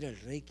 Mira, el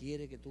rey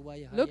quiere que tú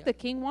vayas Look, allá. the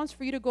king wants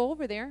for you to go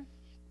over there.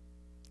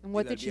 And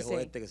what Dile al did she viejo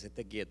say? este que se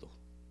esté quieto.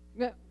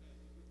 Yeah,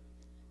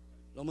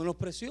 Lo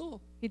menospreció.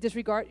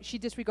 She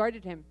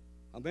disregarded him.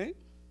 Amén.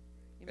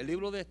 El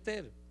libro de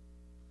Esther.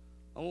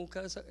 Vamos a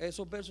buscar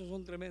esos versos,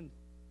 son tremendos.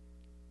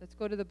 Let's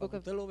go to the book Para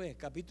of que usted lo ve,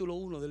 capítulo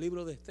 1 del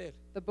libro de Esther,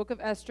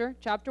 Esther,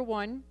 chapter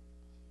 1,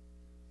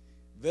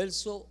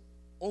 verso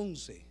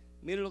 11.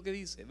 Mire lo que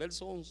dice,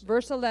 verso 11.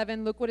 verse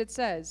 11. Look what it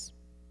says.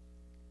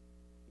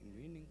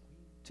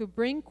 To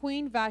bring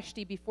Queen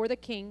Vashti before the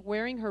king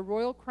wearing her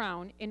royal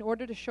crown in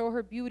order to show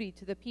her beauty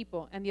to the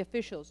people and the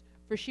officials,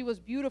 for she was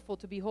beautiful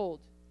to behold.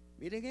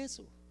 Miren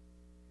eso.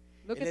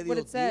 Look Él le at what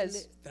dijo, it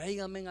says.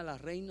 Tráigame a la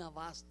reina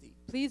Basti,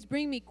 Please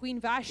bring me Queen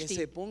que Vashti,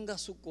 se ponga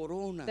su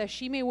corona. that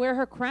she may wear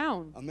her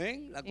crown.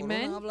 Amén. La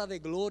Amen. corona habla de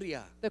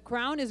gloria. The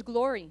crown is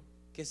glory.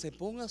 Que se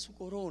ponga su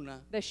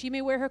corona, That she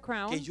may wear her que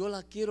crown, yo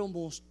la quiero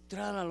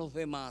mostrar a los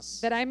demás.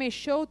 that I may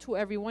show to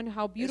everyone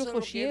how Eso es beautiful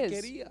lo she que él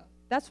is. quería.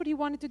 That's what he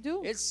wanted to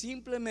do. Él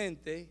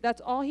simplemente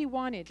That's all he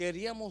wanted.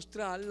 quería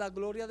mostrar la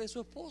gloria de su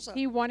esposa,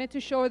 He wanted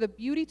to show the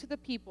beauty to the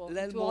people,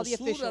 la and to all the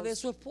hermosura de officials,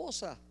 su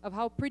esposa. of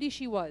how pretty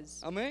she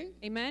was. Amén.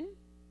 Amen?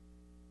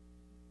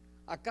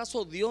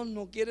 ¿Acaso Dios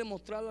no quiere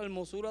mostrar la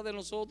hermosura de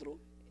nosotros?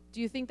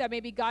 Do you think that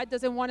maybe God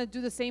doesn't want to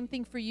do the same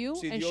thing for you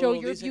Si and Dios show lo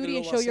your dice que beauty lo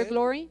and va a show your hacer.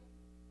 glory?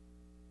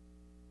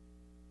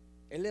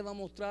 Él le va a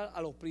mostrar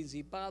a los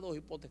principados y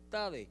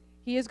potestades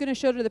He is going to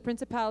show to the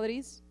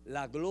principalities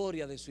la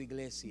gloria de su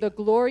iglesia. the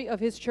glory of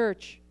his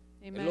church.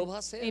 Amen. lo va a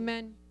hacer.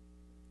 Amen.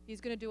 He's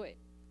going to do it.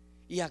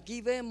 Y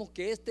aquí vemos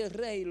que este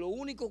rey lo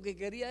único que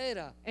quería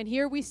era And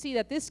here we see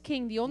that this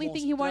king, the only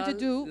thing he wanted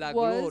to mostrar do la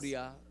was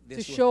gloria de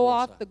to su show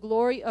esposa. off the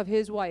glory of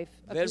his wife,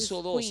 of his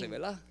Verso 12, queen.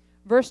 ¿verdad?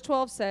 Verse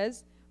 12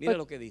 says, Mira but,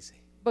 lo que dice.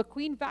 but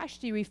Queen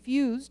Vashti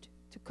refused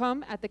to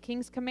come at the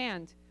king's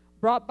command,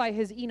 brought by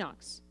his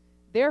eunuchs.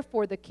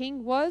 Therefore the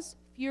king was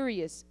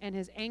furious, and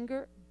his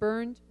anger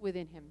burned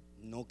within him.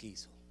 No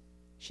quiso.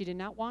 She did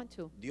not want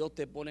to. Dios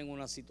te pone en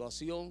una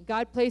situación,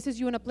 God places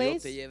you in a Dios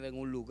place. te lleva en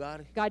un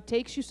lugar God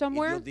takes you y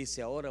somewhere, Dios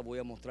dice, ahora voy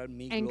a mostrar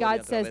mi and gloria God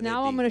a says, través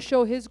now I'm de going ti. to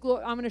show his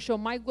glory. I'm going to show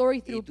my glory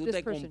Y through tú this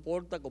te person.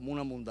 comportas como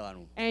una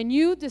mundano And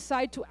you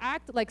decide to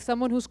act like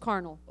someone who's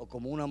carnal o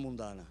como una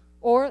mundana.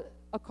 or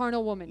a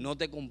carnal woman. No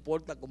te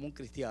comportas como un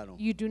cristiano.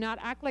 You do not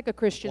act like a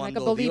Christian, like a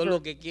Cuando Dios believer. lo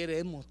que quiere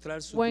es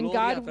mostrar su When gloria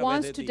a God través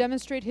wants de to ti.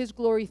 demonstrate his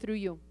glory through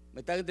you.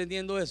 ¿Me estás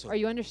entendiendo eso? Are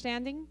you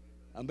understanding?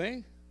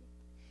 Amén.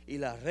 Y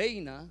la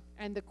reina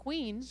And the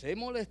queen, se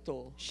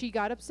molestó. she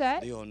got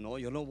upset Dijo, no,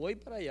 yo no voy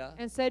para allá.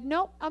 and said,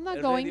 no, I'm not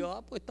El rey going. dijo,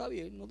 ah, pues está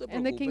bien, no te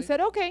And the king preocupes. said,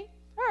 okay,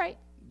 all right.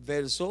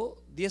 Verso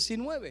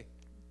 19.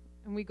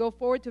 And we go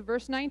forward to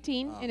verse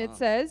 19, and it Uh-huh.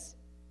 says,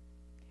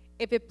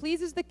 if it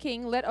pleases the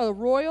king, let a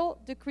royal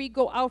decree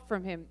go out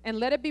from him, and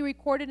let it be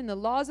recorded in the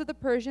laws of the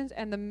Persians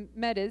and the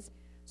Medes,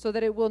 so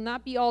that it will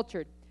not be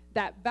altered,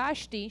 that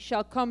Vashti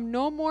shall come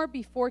no more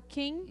before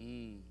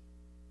King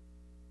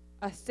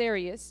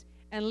Ahasuerus,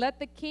 and let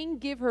the king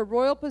give her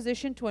royal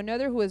position to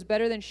another who is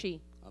better than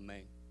she.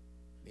 Amén.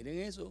 Miren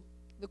eso.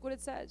 Look what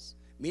it says.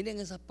 Miren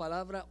esas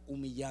palabras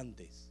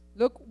humillantes.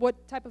 Look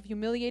what type of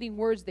humiliating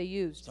words they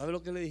used. ¿Sabe lo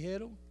que le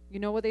dijeron? You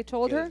know what they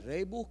told Que her? el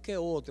rey busque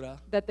otra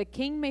That the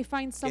king may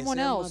find que someone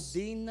sea más else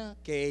digna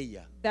que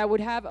ella. that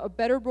would have a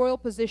better royal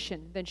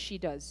position than she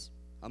does.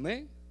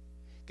 Amén.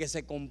 Que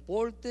se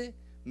comporte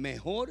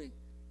mejor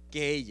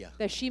que ella.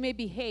 That she may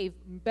behave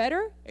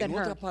better than En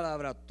her. otras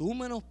palabras, tú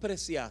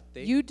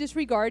menospreciaste You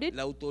disregarded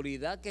la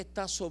autoridad que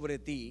está sobre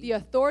ti, the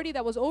authority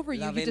that was over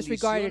you. las You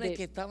disregarded bendiciones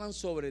que it. estaban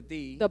sobre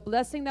ti, The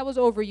blessing that was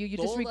over you. You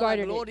toda la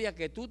disregarded it. gloria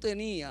que tú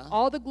tenías,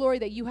 All the glory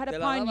that you had te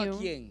la upon daba you,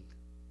 quién.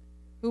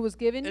 who was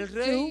given El to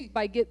rey.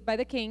 by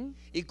the king.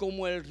 Y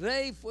como el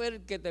rey fue el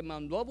que te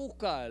mandó a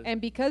buscar, And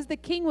because the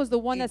king was the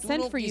one y that tú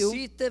sent no for you,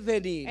 quisiste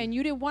venir, and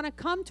you didn't want to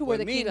come to where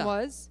Pues the king mira,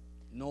 was,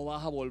 no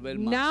vas a volver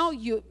más. now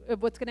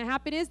what's going to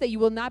happen is that you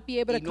will not be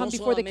able to Y no come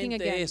before the king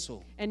solamente again.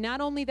 eso, And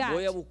not only that,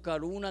 Voy a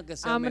buscar una que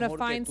sea I'm going to mejor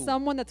que find tú.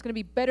 someone that's going to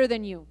be better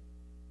than you.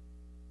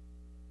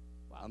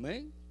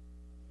 Amén.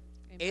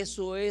 Amen.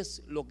 Eso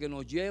es lo que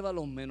nos lleva a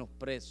los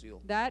menosprecios.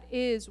 That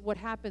is what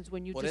happens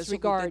when you Por eso que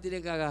usted disregard.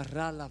 tiene que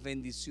agarrar las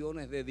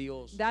bendiciones de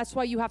Dios That's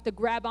why you have to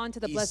grab onto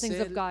the y blessings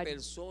ser of God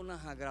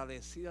personas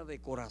agradecidas de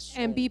corazón.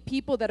 and be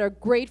people that are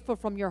grateful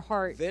from your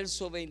heart.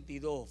 Verso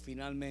 22,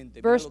 finalmente.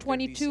 mira Verse lo que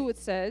él 22, dice. it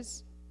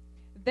says,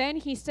 Then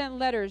he sent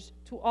letters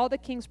to all the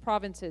king's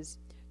provinces,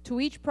 to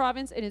each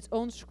province in its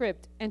own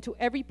script, and to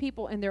every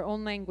people in their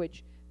own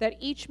language, that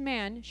each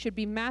man should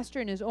be master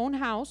in his own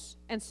house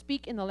and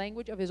speak in the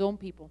language of his own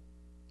people.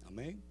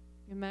 Amén.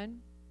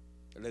 Amen.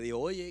 Le digo,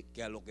 oye,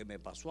 que a lo que me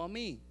pasó a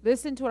mí,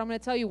 Listen to what I'm going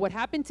to tell you. What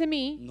happened to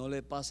me, no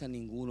le pase a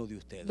ninguno de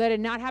ustedes. let it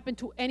not happen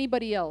to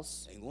anybody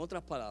else. En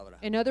otras palabras,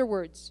 In other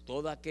words,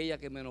 toda aquella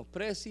que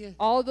menosprecie,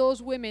 all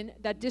those women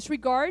that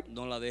disregard,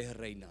 no la deje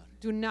reinar.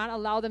 do not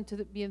allow them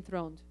to be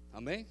enthroned.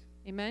 Amén.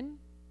 Amen.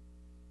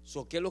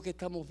 So, ¿qué es lo que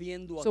estamos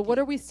viendo So aquí? what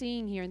are we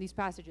seeing here in these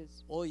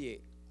passages?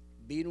 Oye,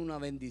 vino una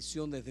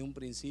bendición desde un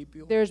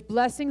principio. There's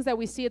blessings that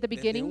we see at the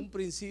Desde beginning. un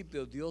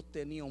principio Dios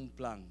tenía un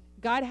plan.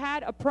 God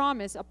had a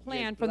promise, a Y el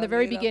plan from the plan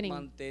very era beginning.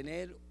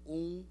 mantener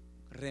un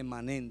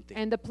remanente.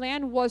 And the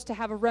plan was to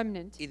have a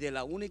remnant. Y de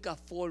la única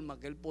forma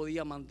que él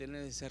podía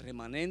mantener ese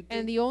remanente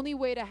And the only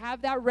way to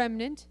have that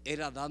remnant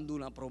era dando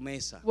una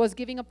promesa. was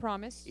giving a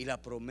promise. Y la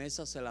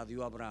promesa se la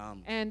dio a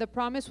Abraham. And the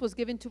promise was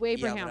given to Y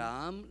Abraham.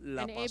 Abraham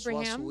la And pasó a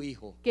Abraham su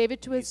hijo. gave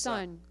it to his Isaac.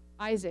 son,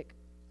 Isaac.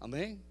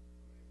 Amén.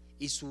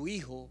 Y su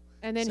hijo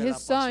And then se his la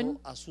pasó son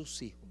a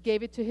sus hijos.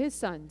 Gave it to his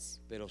sons.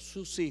 Pero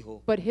sus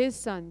hijos, But his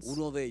sons,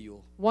 uno de ellos,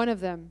 one of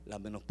them, la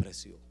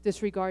menospreció.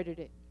 disregarded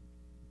it.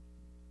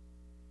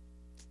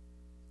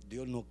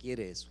 Dios no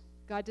quiere eso.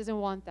 God doesn't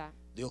want that.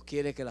 Dios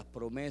quiere que las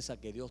promesas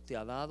que Dios te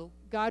ha dado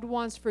God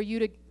wants for you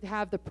to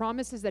have the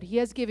promises that he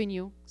has given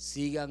you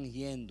sigan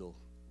yendo.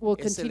 will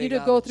Ese continue to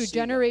legado go through siga.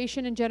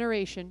 generation and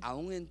generation,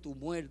 Aún en tu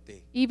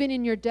muerte, even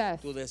in your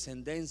death, tu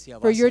descendencia va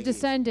for a your seguir.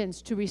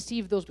 descendants to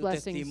receive those Tu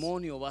blessings.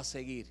 testimonio va a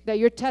seguir. That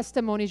your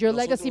testimonies, your Los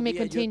legacy otros may días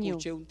continue. Yo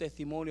escuché un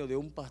testimonio de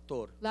un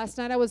pastor Last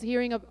night I was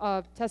hearing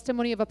a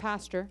testimony of a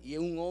pastor, y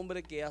un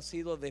hombre que ha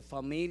sido de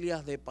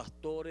familias de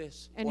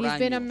pastores and por he's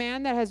been a años.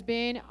 man that has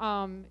been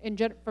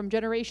from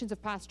generations of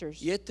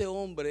pastors. Y este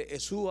hombre,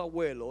 su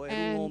abuelo, era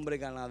And- un hombre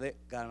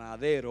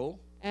ganadero.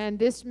 And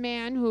this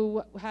man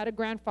who had a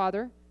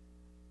grandfather,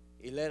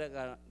 Él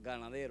era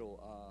ganadero.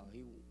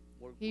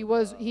 he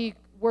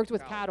worked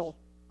with cows. cattle.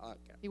 Okay.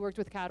 He worked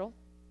with cattle.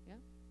 Yeah.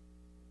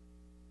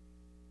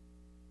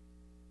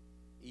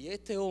 Y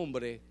este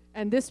hombre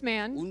And this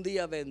man, un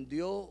día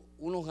vendió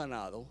unos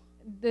ganados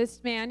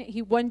this man,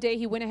 one day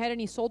he went ahead and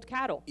he sold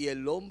cattle. Y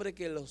el hombre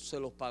que se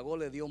los pagó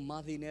le dio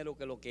más dinero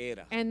que lo que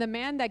era. And the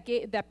man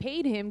that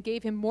paid him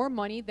gave him more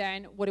money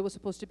than what it was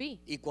supposed to be.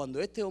 Y cuando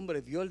este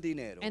hombre vio el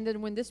dinero, And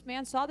then when this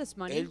man saw this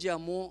money, él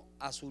llamó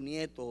a su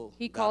nieto,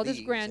 he called David,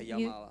 his se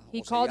llamaba, he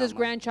o se called his llama.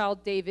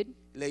 grandchild David.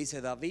 Le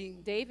dice,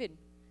 David, David,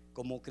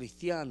 como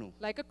cristiano,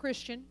 like a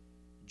Christian,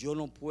 yo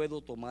no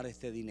puedo tomar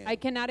este dinero. I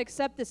cannot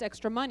accept this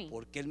extra money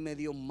Porque él me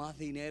dio más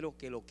dinero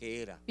que lo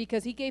que era.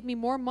 because he gave me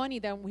more money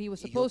than he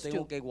was Y yo supposed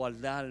tengo to. que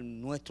guardar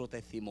nuestro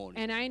testimonio.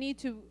 And I need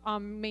to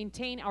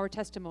maintain our Y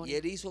testimony.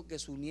 él hizo que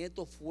su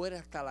nieto fuera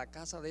hasta la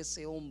casa de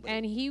ese hombre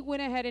And he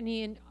went ahead and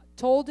he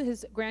told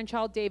his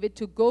grandchild David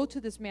to go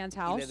to this man's y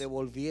house le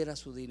devolviera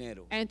su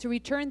dinero. and to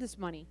return this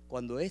money.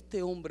 Cuando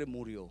este hombre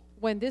murió,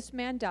 When this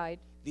man died,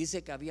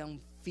 dice que habían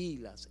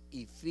filas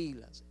y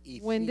filas y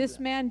when this filas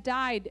man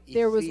died, y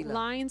there was filas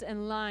lines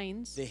and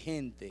lines de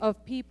gente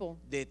of people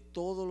de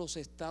todos los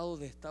estados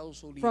de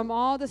Estados Unidos from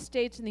all the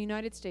states in the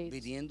United States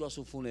viniendo a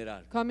su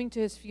funeral. coming to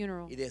his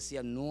funeral. Y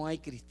decían, no hay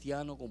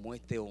cristiano como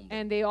este hombre.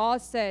 And they all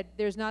said,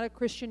 there's not a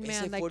Christian Ese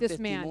man fue like el this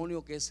man.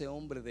 testimonio que ese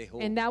hombre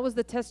dejó. And that was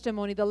the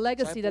testimony, the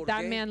legacy ¿Sabe that por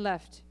that qué? man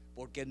left.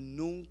 Porque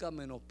nunca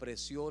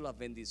menospreció las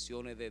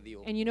bendiciones de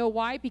Dios. And you know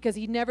why? Because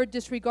he never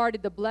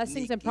disregarded the Ni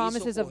blessings and quiso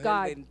promises of coger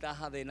God.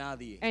 ventaja de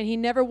nadie. And he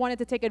never wanted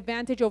to take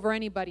advantage over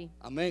anybody.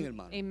 Amén,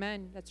 hermano.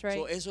 Amen. That's right.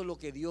 So, eso es lo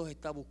que Dios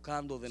está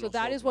buscando de So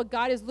that is nosotros. what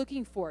God is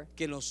looking for.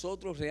 Que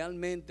nosotros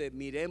realmente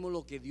miremos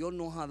lo que Dios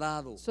nos ha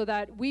dado. So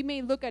that we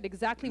may look at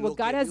exactly Lo what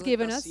que God has Dios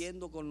given está us,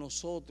 haciendo con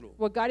nosotros.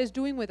 what God is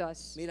doing with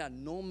us. Mira,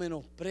 no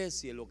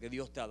menosprecie lo que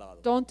Dios te ha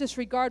dado. Don't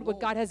disregard what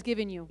No. God has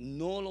given you.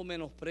 No lo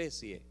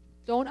menosprecie.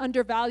 Don't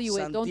undervalue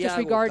it. Don't Santiago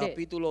disregard it.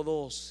 capítulo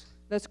 2,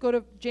 Let's go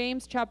to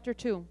James chapter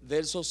 2.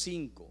 verso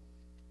 5.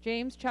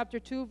 James chapter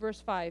 2,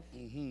 verse 5.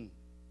 Ujú.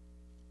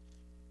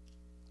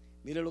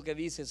 Mire lo que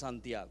dice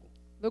Santiago.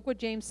 Look what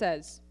James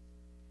says.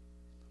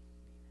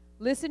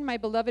 Listen, my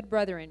beloved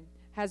brethren,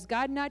 has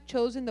God not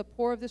chosen the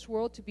poor of this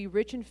world to be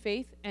rich in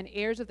faith and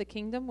heirs of the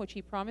kingdom which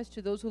he promised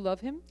to those who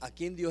love him? ¿A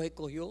quién Dios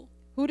escogió?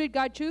 Who did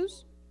God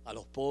choose? A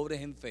los pobres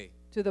en fe.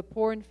 To the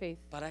poor in faith.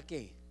 ¿Para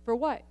qué? For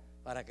what?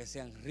 Para que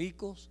sean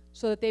ricos.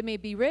 So that they may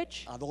be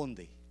rich. ¿A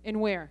dónde? And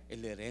where?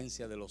 En la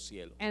herencia de los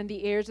cielos. And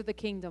the heirs of the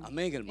kingdom.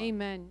 Amén, hermano.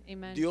 Amen.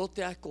 Amen. Dios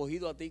te ha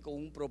escogido a ti con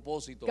un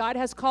propósito. God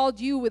has called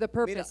you with a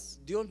Mira, purpose.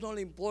 Dios no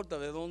le importa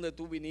de dónde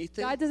tú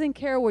viniste. God doesn't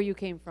care where you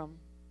came from.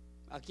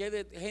 Aquí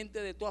hay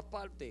gente de todas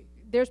partes.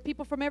 There's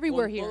people from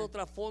everywhere Con here todo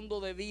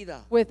trasfondo de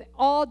vida. with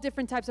all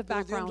different types of Pero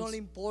Dios no backgrounds. le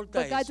importa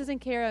But God eso. doesn't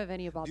care of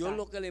any about Dios that.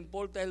 lo que le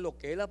importa es lo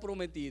que Él ha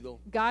prometido,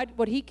 God,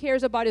 what he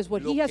cares about is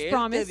what Lo he has que Él te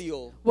promised,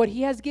 dio, what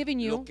he has given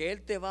lo you, que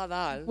Él te va a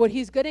dar what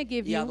he's going to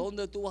give y a you,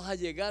 dónde tú vas a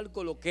llegar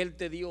con lo que Él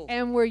te dio.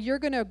 and where you're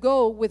going to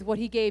go with what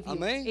he gave you.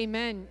 Amén.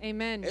 Amen.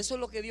 Amen. Eso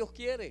es lo que Dios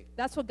quiere.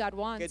 That's what God Que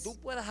wants. tú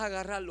puedas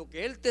agarrar lo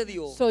que Él te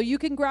dio So you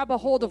can grab a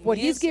hold of what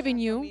he's comiences given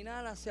a you,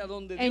 caminar hacia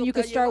donde and Dios you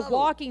te can ha start llevado.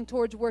 walking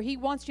towards where he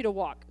wants you to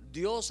walk.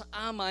 Dios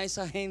ama a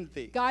esa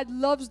gente. God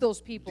loves those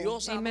people.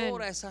 Dios Amen.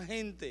 adora a esa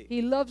gente.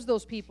 He loves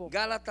those people.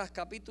 Gálatas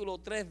capítulo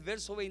 3,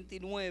 verso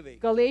 29.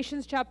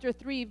 Galatians chapter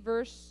 3,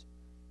 verse.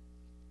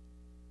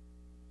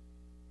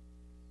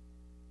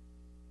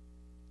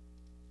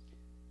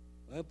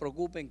 No se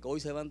preocupen que hoy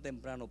se van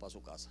temprano para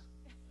su casa.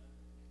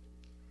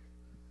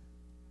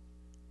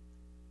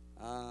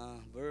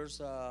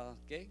 Verse,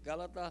 ¿qué?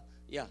 Gálatas,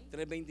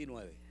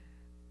 3:29.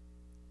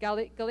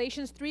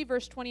 Galatians 3,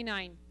 verse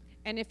 29.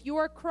 And if you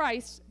are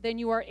Christ, then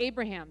you are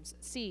Abraham's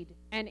seed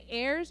and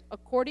heirs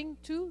according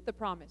to the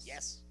promise.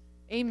 Yes.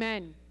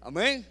 Amen.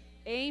 Amén.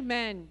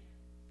 Amen.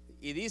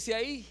 Y dice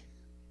ahí,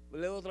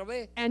 leo otra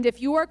vez. And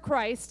if you are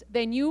Christ,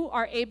 then you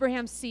are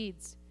Abraham's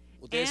seeds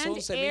Ustedes son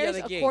and semilla heirs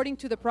de quién? according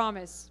to the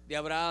promise. De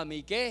Abraham,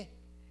 ¿y qué?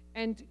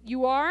 And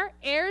you are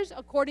heirs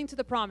according to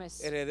the promise.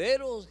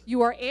 Herederos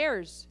You are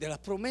heirs de las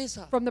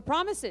promesas. from the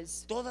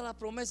promises. Todas las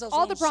promesas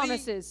All son the sí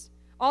promises.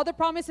 All the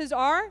promises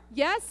are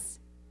yes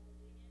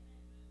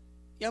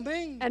y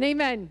amén. and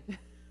amen.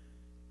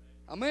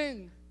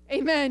 Amén.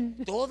 Amen.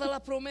 Todas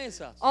las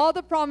promesas. All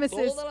the promises.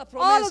 Todas las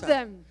All of promesas.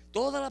 them.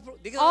 Todas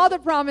las All the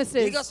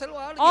promises. Dígaselo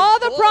a alguien. All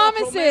the Todas las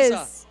promises.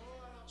 promesas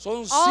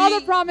son All the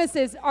sí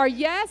promises are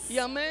yes y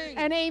amén.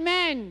 and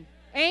amen.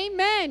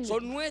 Amen.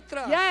 Son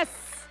nuestras. Yes.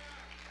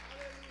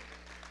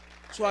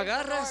 So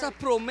agarra esas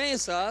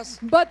promesas.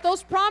 But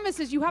those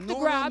promises you have to No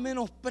las grab.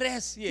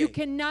 menosprecie. You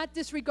cannot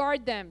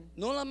disregard them.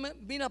 No las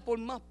mira por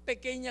más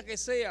pequeña que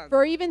sean.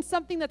 For even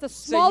something that's a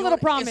small little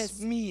Señor, promise. es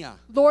mía.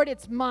 Lord,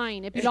 it's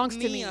mine. It belongs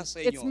to me. mía,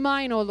 Señor. It's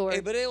mine, oh Lord.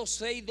 Hebreos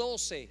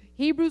 6:12.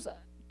 Hebrews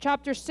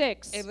chapter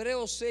 6.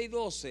 Hebreos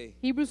 6:12.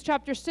 Hebrews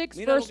chapter 6,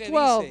 Mira lo verse que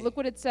 12. dice. Look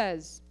what it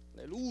says.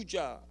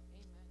 Aleluya.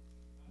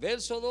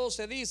 Verso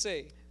 12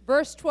 dice,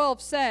 Verse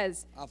 12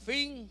 says, a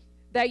fin,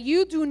 that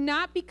you do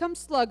not become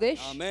sluggish,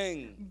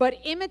 amén. but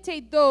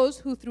imitate those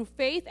who through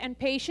faith and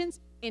patience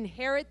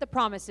inherit the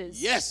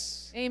promises.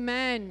 Yes.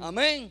 Amen.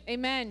 Amén.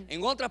 Amen.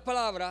 En otras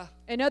palabras,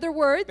 In other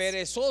words,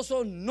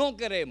 perezosos no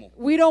queremos.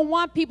 we don't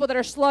want people that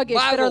are sluggish,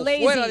 that are Vagos,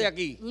 fuera de lazy.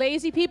 aquí.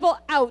 Lazy people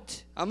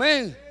out.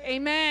 Amén.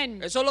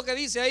 Amen. Eso es lo que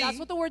dice ahí. That's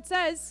what the word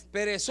says.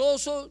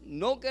 Perezosos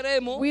no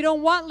queremos, We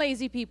don't want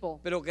lazy people.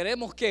 pero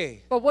queremos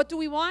 ¿qué? But what do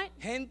we want?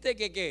 Gente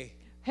que ¿qué?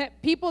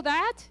 People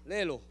that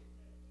Léelo.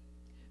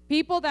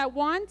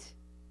 want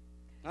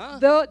 ¿Ah?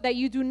 that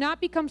you do not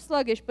become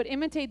sluggish, but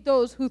imitate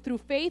those who through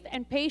faith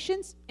and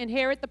patience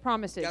inherit the Que a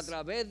promises.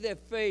 través de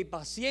fe y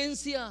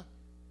paciencia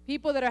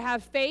People that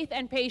have faith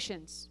and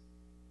patience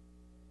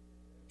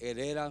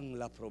heredan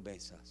las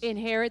promesas.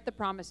 inherit the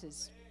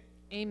promises.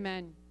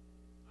 Amen.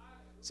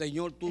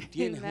 Señor, tú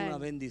tienes Amen. una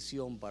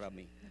bendición para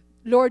mí.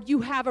 Lord,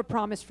 you have a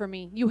promise for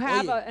me. You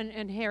have Oye, an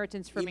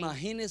inheritance for me.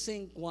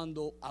 Imagínense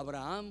cuando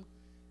Abraham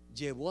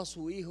llevó a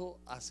su hijo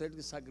a ser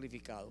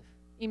sacrificado.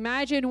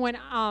 Imagine when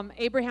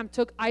Abraham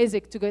took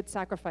Isaac to get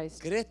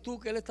sacrificed. ¿Crees tú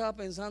que él estaba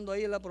pensando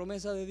ahí en la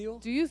promesa de Dios?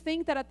 Do you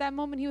think that at that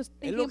moment he was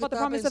Él thinking lo que about the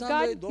estaba promise of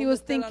pensando es, God? He ¿dónde was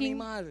está el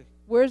thinking, animal?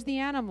 where's the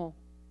animal?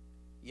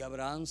 Y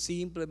Abraham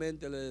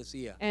simplemente le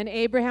decía, And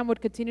Abraham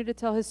would continue to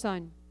tell his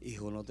son,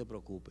 hijo, no te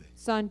preocupes,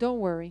 son, don't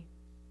worry.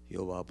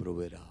 Jehová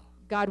proveerá.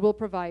 God will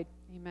provide.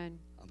 Amen.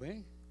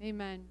 Amén.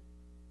 Amen.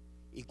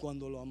 Y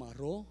cuando lo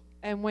amarró,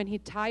 And when he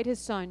tied his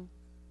son,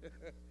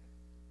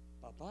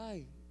 papá,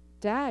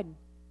 Dad,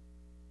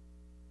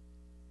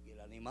 ¿y el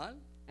animal?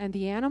 and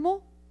the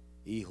animal?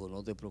 Hijo,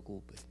 no te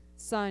preocupes,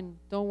 Son,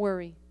 don't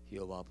worry.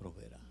 Jehová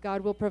proveerá.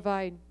 God will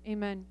provide.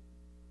 Amen.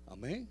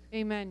 Amén.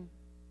 Amen.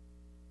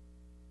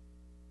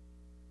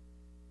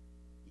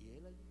 Y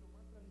él allí lo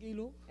más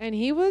tranquilo. And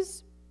he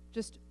was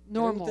just ¿Cree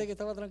normal. usted que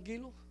estaba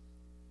tranquilo?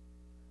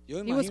 Yo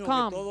He was imagino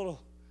calm. que todos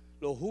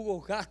los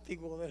jugos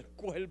gástricos del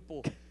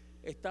cuerpo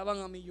estaban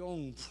a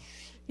millón.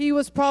 He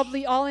was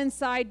probably all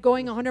inside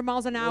going 100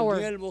 miles an Los hour.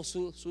 nervios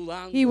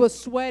sudando. He was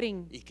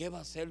sweating. ¿Y qué va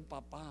a hacer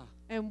papá?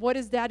 And what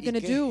is dad ¿Y going to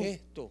qué do? es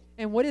esto?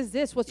 And what is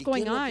this? What's ¿Y qué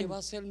going es lo que on? va a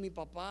hacer mi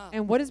papá?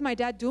 And what is my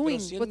dad doing?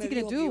 Pero si él What's me he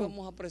going dijo to que do?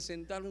 íbamos a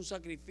presentar un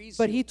sacrificio.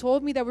 But he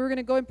told me that we were going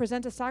to go and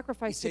present a Y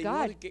sacrifice to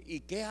Señor, God. ¿y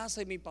qué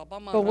hace mi papá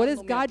But what is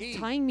amarrándome God aquí?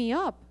 tying me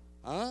up?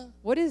 ¿Ah?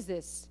 What is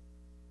this?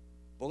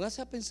 Póngase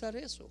a pensar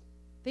eso.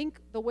 Think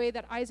the way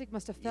that Isaac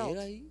must have Y felt. él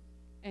ahí,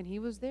 And he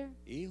was there.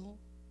 hijo,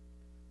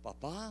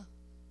 papá,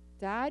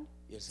 Dad,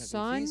 y el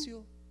son,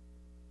 sacrificio.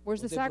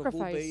 where's No the te preocupes,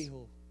 sacrifice?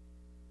 hijo,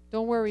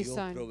 Don't worry, Dios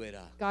son.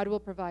 proveerá. God will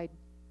provide.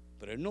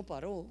 Pero él no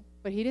paró,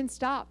 But he didn't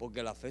stop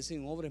porque la fe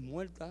sin obra es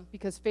muerta.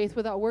 because faith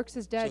without works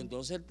is So, dead.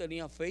 entonces él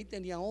tenía fe y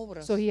tenía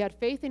obras. So he had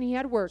faith and he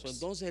had So, works.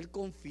 entonces él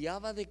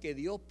confiaba de que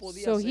Dios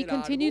podía So he hacer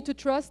continued algo, to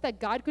trust that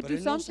God could pero do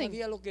él no something.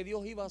 sabía lo que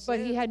Dios iba a But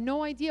he hacer. had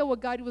no idea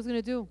what God was going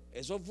to do.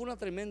 Eso fue una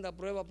tremenda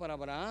prueba para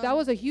Abraham. That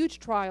was a huge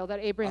trial that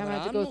Abraham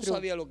had to Abraham go no through.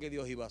 sabía lo que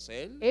Dios iba a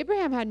hacer.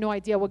 Abraham had no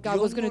idea what God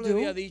was Dios going no to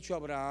le había do. dicho a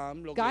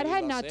Abraham lo que God él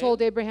had iba a not hacer.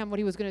 told Abraham what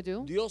he was going to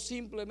do. Dios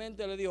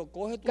simplemente le dijo,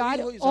 coge tu God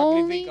hijo y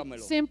only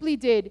sacrifícamelo. simply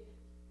did,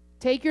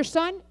 take your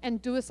son and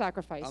do a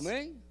sacrifice.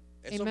 Amén.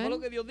 Eso Amen. fue lo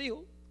que Dios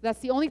dijo. That's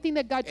the only thing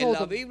that God En told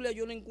la him. Biblia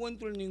yo no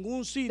encuentro en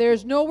ningún sitio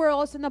There's nowhere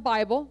else in the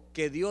Bible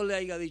que Dios le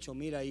haya dicho,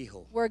 mira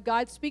hijo, where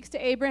God speaks to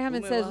Abraham tú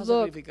and me says, vas a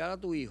look, sacrificar a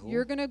tu hijo,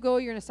 you're going to go,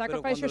 you're going to pero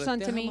sacrifice your cuando son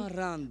le to estés me.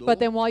 amarrando, But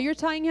then while you're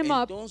tying him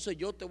up, entonces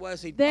yo te voy a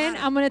decir, then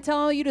para. I'm going to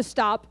tell you to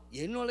stop. Y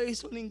él no le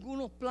hizo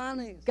ningunos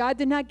planes. God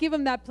did not give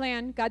him that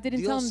plan. God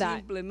didn't tell Dios him that.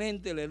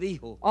 simplemente le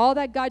dijo, All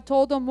that God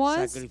told him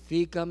was,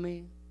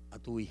 sacrifícame a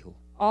tu hijo.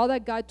 all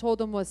that God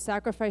told him was,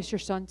 sacrifice your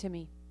son to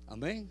me.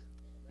 Amén.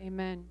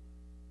 Amen.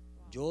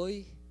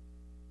 Joy,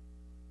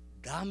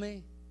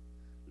 dame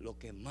lo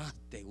que más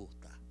te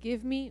gusta.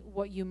 Give me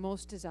what you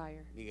most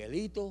desire.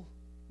 Miguelito,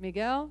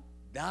 Miguel,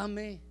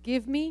 dame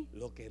give me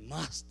lo que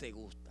más te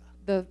gusta.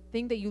 the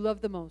thing that you love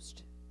the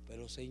most.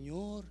 Pero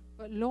Señor,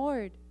 But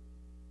Lord,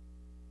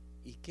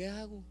 ¿y qué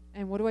hago?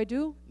 and what do I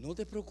do? No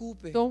te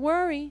preocupes, Don't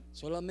worry.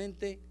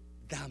 solamente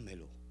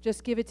dámelo.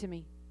 Just give it to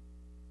me.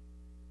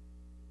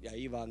 Y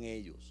ahí van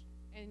ellos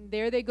And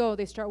there they go.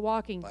 They start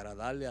walking para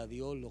darle a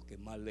Dios lo que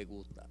más le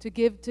gusta. to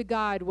give to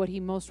God what he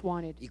most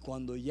wanted. Y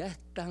cuando ya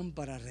están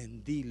para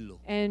rendirlo,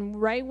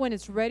 And right when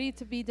it's ready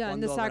to be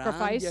done, the cuando Abraham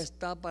ya sacrifice,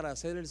 está para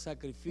hacer el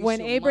sacrificio when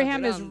más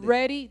Abraham is grande,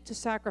 ready to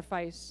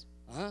sacrifice,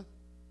 ¿ah?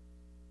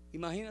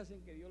 Imagínense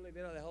que Dios le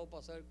hubiera dejado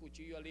pasar el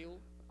cuchillo al hijo,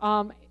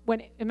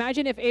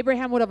 imagine if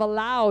Abraham would have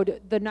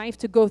allowed the knife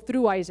to go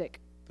through Isaac.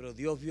 pero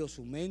Dios vio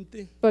su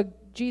mente But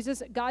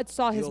God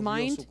saw Dios his vio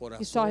mind, su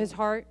he saw his corazón.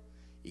 heart.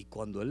 y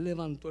cuando él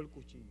levantó el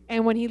cuchillo,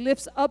 And when he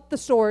lifts up the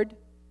sword,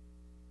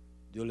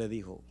 Dios le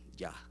dijo,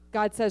 ya,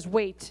 God says,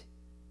 wait,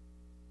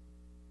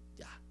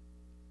 ya,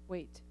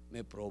 wait.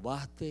 me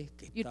probaste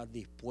que You- estás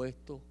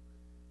dispuesto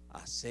a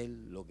hacer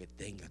lo que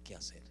tengas que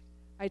hacer.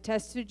 I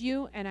tested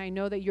you, and I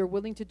know that you're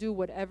willing to do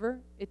whatever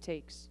it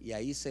takes. Y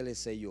ahí se le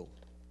selló,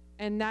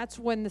 And that's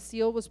when the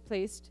seal was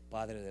placed,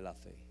 Padre de la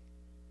fe.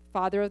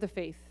 Father of the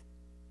faith.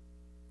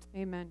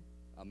 Amen.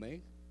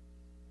 Amén.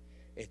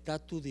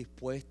 ¿Estás tú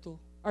dispuesto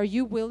Are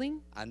you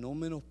willing a no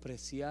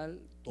menospreciar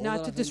todas not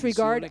las to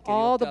disregard bendiciones que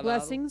all Dios the te ha dado?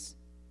 blessings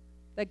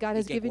that God Y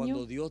has que given cuando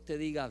you, Dios te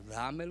diga,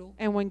 dámelo,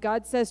 and when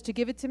God says to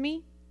give it to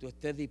me, tú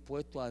estés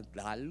dispuesto a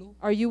darlo.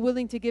 are you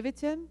willing to give it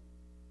to Him?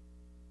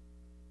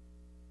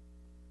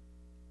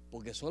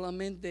 Porque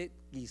solamente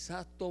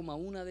quizás toma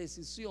una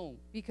decisión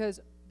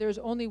Because there's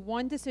only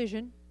one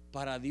decision.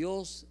 para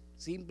Dios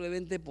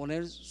simplemente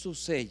poner su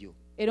sello.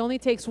 It only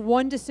takes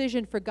one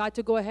decision for God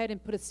to go ahead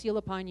and put a seal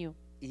upon you.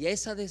 Y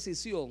esa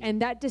decisión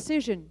And that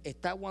decision,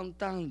 está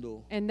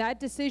aguantando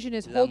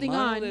is la holding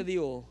mano de on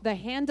Dios the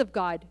hand of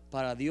God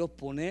para Dios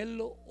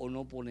ponerlo o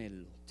no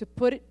ponerlo. to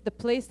put the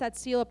place that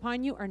seal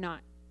upon you or not.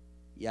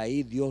 Y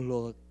ahí Dios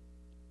lo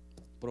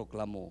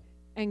proclamó,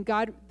 And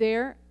God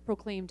there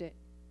proclaimed it,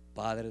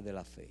 Padre de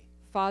la fe.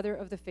 Father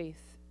of the faith.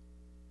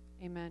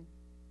 Amen.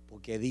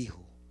 Porque dijo,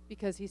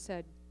 Because He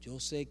said, yo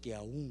sé que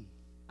aún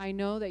I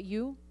know that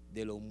you,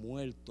 de los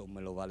muertos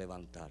me lo va a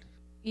levantar.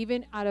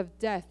 even out of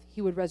death,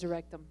 He would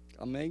resurrect them.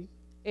 Amén.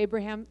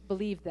 Abraham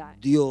believed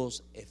that.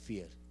 Dios es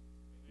fiel.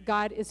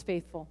 God is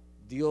faithful.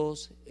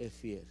 Dios es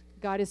fiel.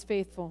 God is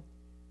faithful.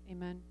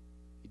 Amen.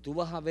 Y tú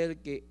vas a ver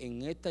que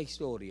en esta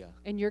historia,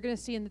 And you're going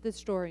to see in this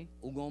story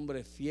un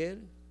hombre fiel,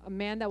 a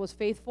man that was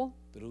faithful,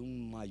 pero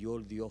un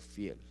mayor Dios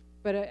fiel.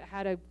 but it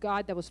had a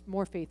God that was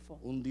more faithful.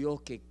 Un Dios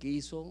que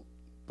quiso,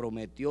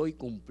 prometió y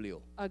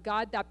cumplió. A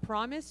God that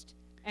promised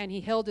and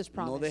He held His No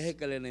promise. deje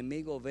que el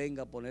enemigo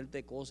venga a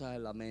ponerte cosas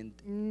en la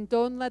mente.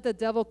 Don't let the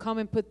devil come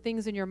and put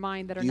things in your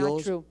mind that are not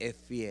Dios true. es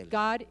fiel.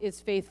 God is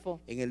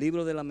faithful. En el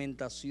libro de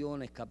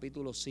Lamentaciones,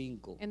 capítulo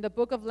 5, In the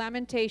book of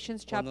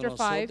Lamentations, cuando chapter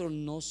 5, nosotros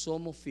no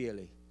somos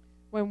fieles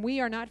when we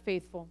are not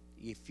faithful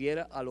y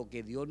fieles a lo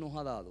que Dios nos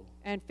ha dado,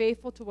 and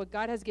faithful to what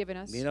God has given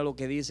us, mira lo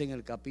que dice en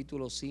el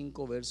capítulo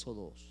 5, verso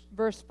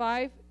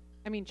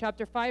 2.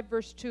 chapter 5,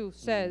 verse 2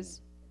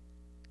 says,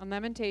 on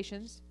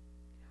Lamentations,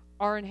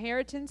 our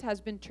inheritance has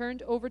been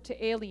turned over to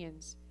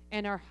aliens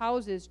and our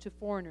houses to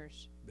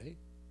foreigners. ¿Ve?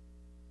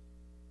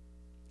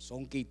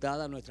 Son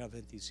quitadas nuestras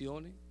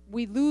bendiciones,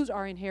 We lose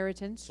our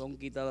inheritance. son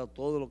quitadas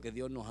todo lo que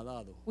Dios nos ha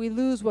dado. We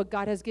lose what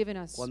God has given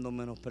us. Cuando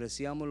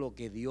menospreciamos lo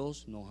que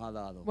Dios nos ha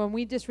dado, When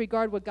we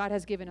disregard what God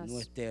has given us,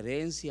 nuestra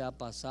herencia ha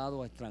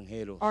pasado a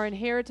extranjeros. our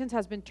inheritance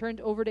has been turned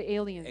over to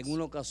aliens. En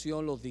una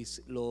ocasión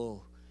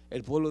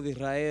el pueblo de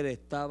Israel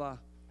estaba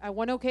At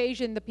one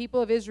occasion, the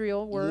people of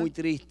Israel muy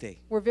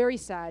triste were very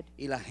sad.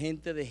 y la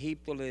gente de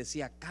Egipto le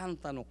decía,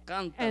 cántanos,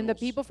 And the cántanos,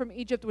 people from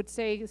Egypt would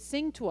say,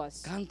 sing to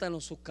us.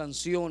 cántanos sus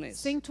canciones.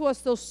 Sing to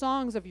us those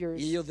songs of yours.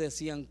 Y ellos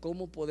decían,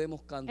 ¿cómo podemos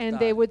And they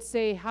cantar would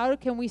say, how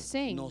can we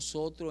sing?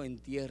 nosotros en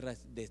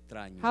tierras de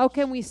extraños? How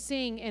can we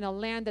sing in a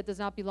land that does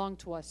not belong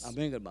to us?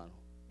 Amén, hermano.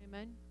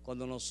 Amen.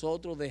 Cuando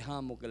nosotros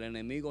dejamos que el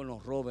enemigo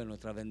nos robe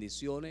nuestras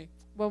bendiciones,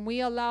 When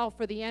we allow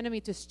for the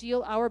enemy to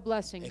steal our es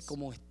blessings,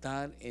 como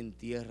estar en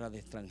tierra de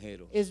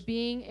extranjeros. is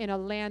being in a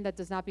land that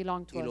does not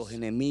belong to Y los us.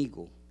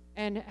 enemigos,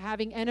 And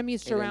having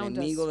enemies el surround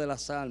enemigo us. de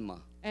las almas,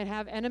 And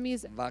have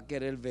enemies, va a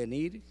querer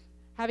venir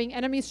having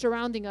enemies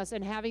surrounding us,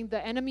 and having the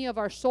enemy of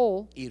our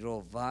soul y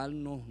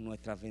robarnos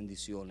nuestras and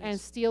bendiciones.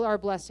 steal our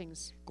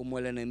blessings. Como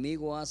el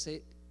enemigo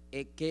hace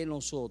es que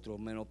nosotros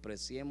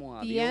menospreciemos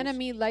a The Dios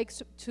enemy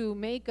likes to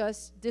make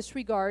us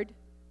disregard.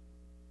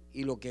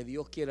 y lo que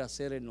Dios quiere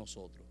hacer en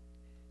nosotros.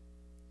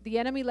 The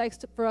enemy likes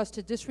for us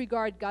to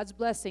disregard God's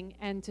blessing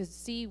and to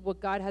see what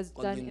God has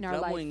Cuando done in our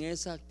entramos life. en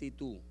esa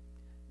actitud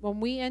When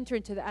we enter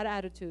into that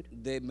attitude,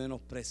 de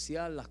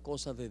menospreciar las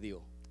cosas de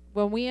Dios,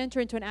 when we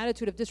enter into an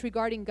attitude of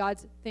disregarding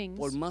God's things,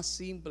 por más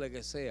simple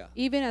que sea,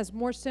 even as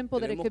more simple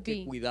that it tenemos could que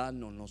be,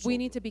 cuidarnos nosotros. we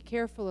need to be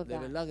careful of De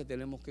that. verdad que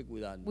tenemos que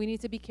cuidarnos. We need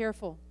to be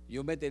careful.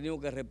 Yo me he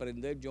tenido que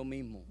reprender yo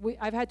mismo.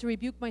 I've had to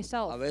rebuke A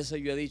myself. veces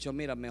yo he dicho,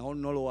 mira, mejor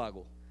no lo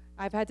hago.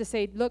 I've had to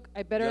say, look,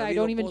 Yo I he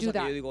don't habido even do cosas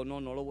que yo that. digo, no,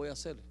 no lo voy a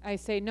hacer. I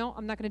say, no,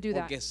 I'm not going to do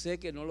that Porque sé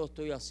que no lo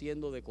estoy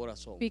haciendo de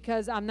corazón.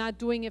 because I'm not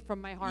doing it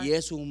from my heart. Y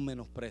eso es un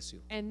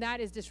menosprecio. And that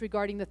is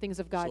disregarding the things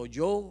of God. So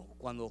yo,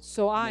 cuando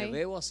So I, me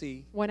veo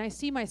así, When I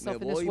see me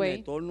myself in this voy y me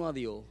way, torno a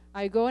Dios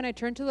I go and I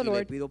turn to the y le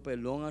Lord pido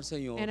perdón al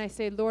Señor. and I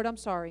say, Lord, I'm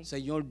sorry.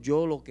 Señor,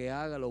 yo lo que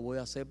haga lo voy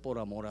a hacer por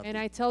amor a And ti.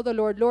 I tell the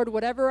Lord, Lord,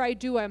 whatever I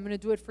do, I'm going to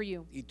do it for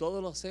you. Y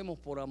todo lo hacemos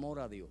por amor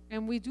a Dios.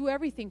 And we do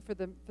everything for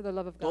the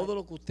love of Todo God.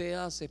 lo que usted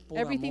hace es por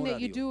Everything amor that a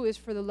you Dios. do is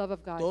for the love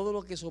of God. Todo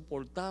lo que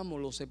soportamos,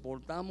 lo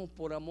soportamos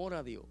por amor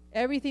a Dios.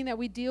 Everything that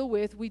we deal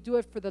with, we do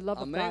it for the love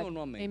of Amén God. o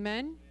no amén?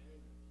 Amen?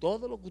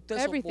 Todo lo que usted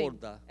Everything.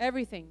 soporta.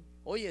 Everything.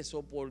 Oye,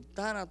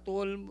 soportar a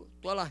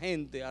toda la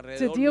gente To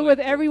alrededor deal with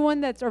nuestro,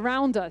 everyone that's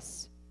around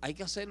us, hay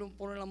que hacerlo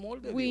por el amor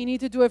de we Dios. need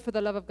to do it for the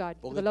love of God,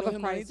 for Porque the love estos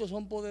of Christ. hermanitos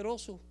son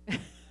poderosos.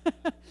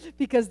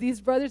 Because these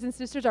brothers and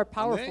sisters are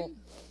powerful.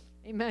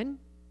 Amén. Amen?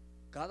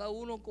 Cada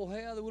uno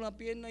cojea de una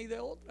pierna y de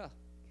otra.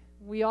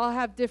 We all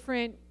have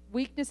different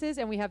weaknesses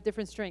and we have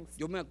different strengths.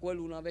 Yo me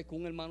acuerdo una vez que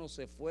un hermano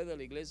se fue de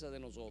la iglesia de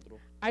nosotros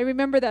I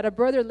remember that a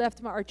brother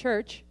left our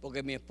church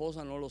porque mi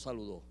esposa no lo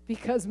saludó.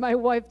 because my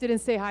wife didn't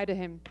say hi to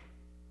him.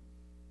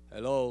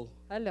 Hello.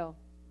 Hello.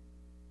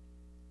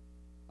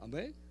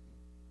 Amén.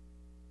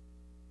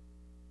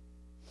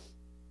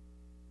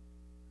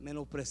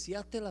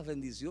 Menospreciaste las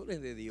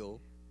bendiciones de Dios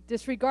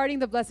Disregarding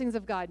the blessings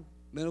of God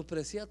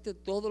Menospreciaste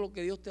todo lo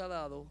que Dios te ha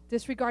dado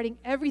disregarding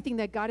everything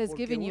that God has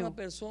porque given una you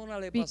persona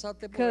le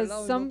pasaste por el because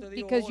lado y no te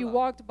dijo because you hola.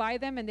 walked by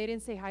them and they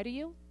didn't say hi to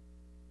you.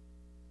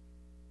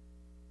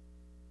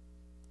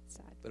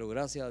 Sad. Pero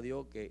gracias a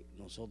Dios que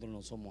nosotros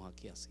no somos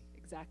aquí así.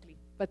 Exactly.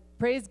 But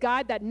praise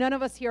God that none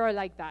of us here are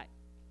like that.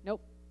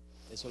 Nope.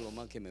 Eso es lo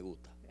más que me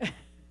gusta.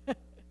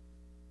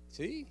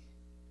 Sí.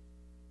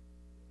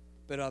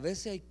 Pero a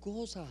veces hay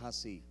cosas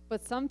así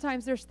But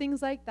sometimes there's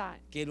things like that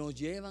que nos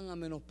llevan a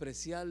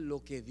menospreciar lo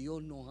que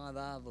Dios nos ha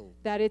dado.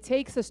 that it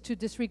takes us to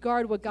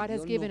disregard what Y God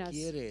has Dios given no us.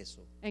 quiere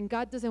eso. And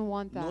God doesn't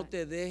want No that.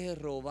 te dejes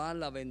robar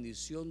la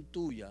bendición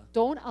tuya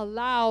Don't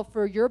allow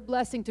for your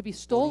blessing to be por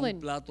un stolen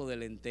plato de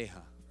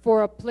lenteja.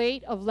 for a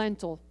plate of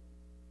lentil.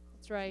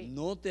 That's right.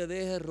 No te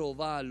dejes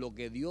robar lo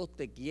que Dios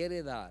te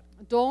quiere dar,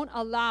 Don't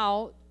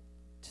allow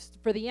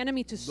for the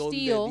enemy to donde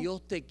steal Dios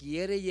te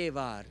quiere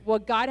llevar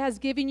what God has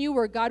given you,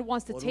 where God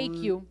wants to por take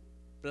un you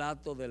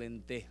plato de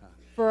lenteja.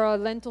 for a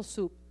lentil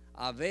soup.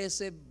 A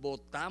veces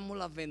botamos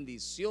las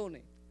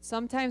bendiciones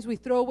Sometimes we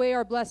throw away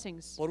our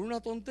blessings por una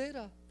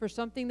tontera. for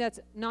something that's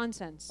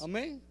nonsense.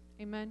 Amén.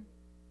 Amen.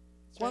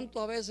 That's right.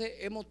 ¿Cuántas veces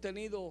hemos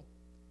tenido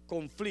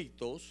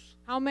conflictos,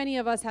 How many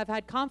of us have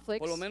had por lo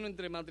conflicts menos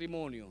entre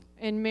matrimonios?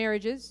 in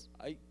marriages?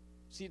 Hay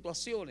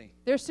situaciones.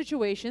 There's Y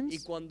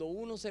situations cuando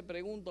uno se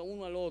pregunta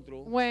uno al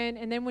otro,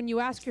 and then when you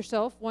ask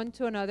yourself one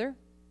to another,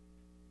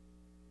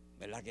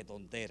 ¿verdad que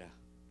tontera?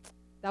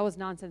 that was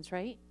nonsense,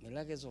 right?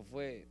 ¿Verdad que eso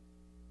fue?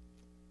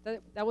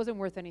 That wasn't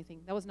worth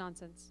anything. That was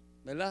nonsense.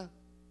 ¿Verdad?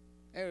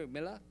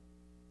 ¿Verdad?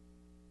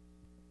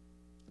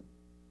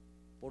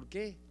 ¿Por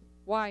qué?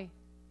 Why?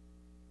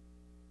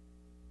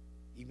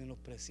 Y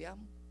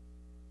menospreciamos.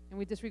 And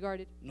we disregard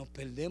it. Nos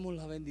perdemos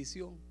la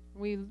bendición.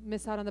 We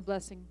miss out on the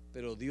blessing.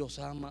 Pero Dios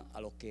ama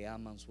a los que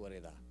aman su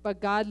heredad. But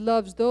God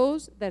loves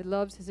those that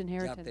loves his Ya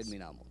inheritance.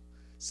 terminamos.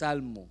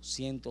 Salmo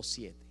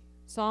 107.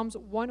 Psalms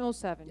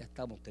 107. Ya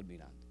estamos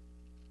terminando.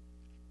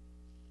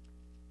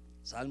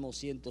 Salmo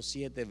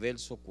 107,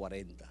 verso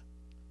 40.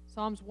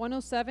 Psalms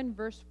 107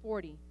 verse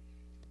 40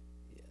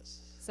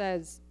 Yes.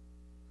 says,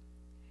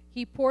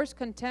 He pours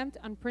contempt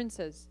on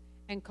princes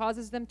and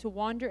causes them to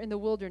wander in the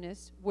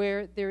wilderness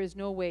where there is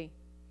no way.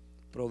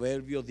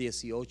 Proverbios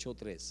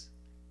 18:3.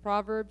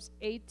 Proverbs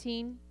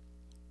 18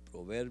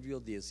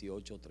 Proverbios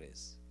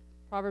 18:3.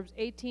 Proverbs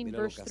 18 Mira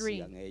lo verse que 3.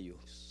 hacían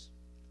ellos.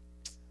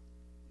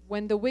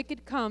 When the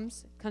wicked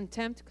comes,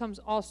 contempt comes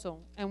also,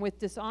 and with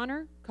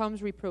dishonor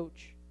comes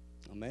reproach.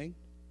 Amén.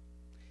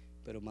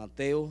 Pero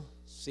Mateo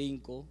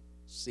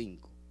 5:5.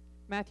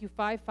 Matthew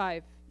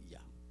 5:5. Ya.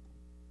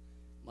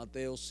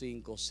 Mateo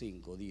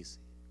 5:5 dice.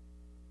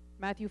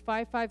 Matthew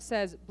 5:5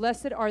 says,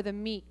 Blessed are the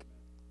meek,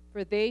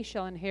 for they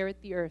shall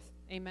inherit the earth.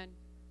 Amen.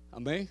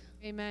 Amén.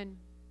 Amen.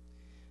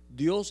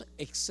 Dios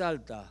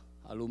exalta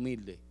al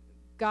humilde.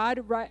 God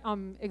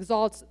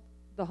exalts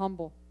the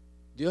humble.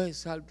 Dios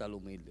exalta al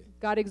humilde.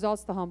 God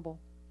exalts the humble.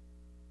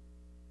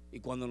 Y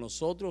cuando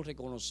nosotros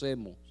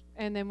reconocemos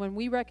And then when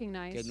we que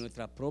recognize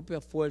nuestras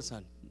propias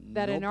fuerzas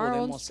that no in our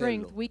own podemos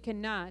strength hacerlo, we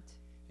cannot,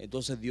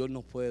 entonces Dios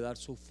nos puede dar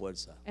su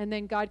fuerza. and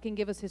then God can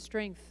give us his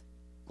strength.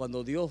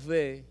 Cuando Dios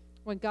ve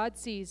When God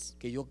sees,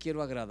 que yo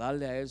quiero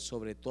agradarle a Él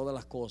sobre todas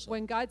las cosas,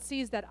 when God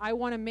sees that I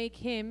want to make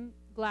him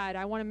glad,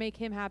 I want to make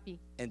him happy,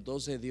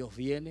 entonces Dios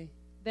viene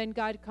then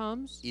God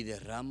comes y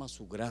derrama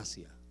su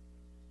gracia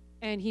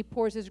and he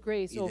pours his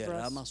grace y over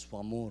derrama us. su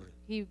amor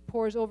He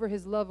pours over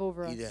his love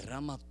over y us.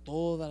 derrama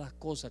todas las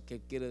cosas que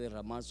Él quiere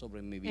derramar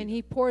sobre mi And vida.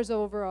 he pours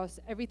over us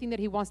everything that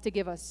he wants to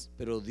give us.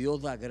 Pero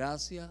Dios da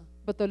gracia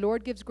But the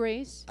Lord gives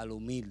grace al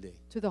humilde.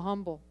 to the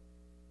humble.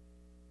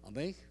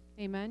 Amén.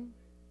 Amen.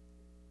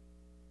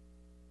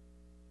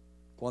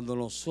 Cuando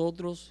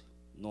nosotros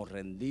nos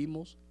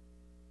rendimos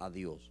a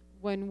Dios,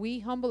 When we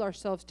humble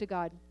ourselves to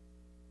God,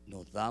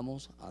 nos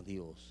damos a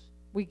Dios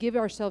we give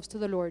ourselves to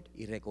the Lord,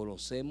 y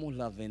reconocemos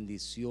las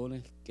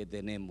bendiciones que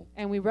tenemos,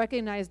 and we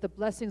recognize the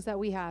blessings that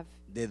we have,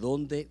 de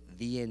dónde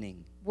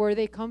vienen, where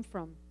they come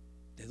from.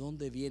 de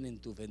dónde vienen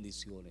tus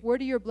bendiciones. Where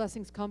do your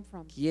blessings come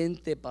from?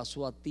 ¿Quién te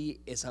pasó a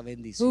ti esa Who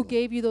bendición?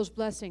 gave you those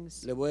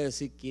blessings? Le voy a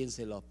decir quién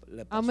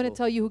le I'm going to pasó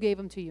tell you who gave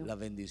them to you. la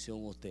bendición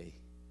a usted.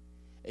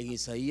 En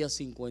Isaías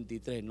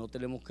 53, no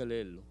tenemos que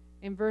leerlo,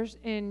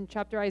 In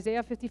chapter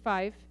Isaiah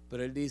 55,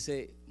 pero él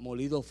dice,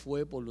 molido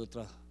fue por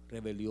nuestras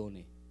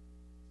rebeliones,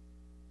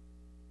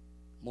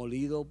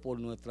 molido por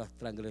nuestras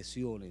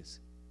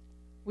transgresiones.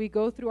 we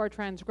go through our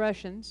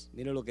transgressions.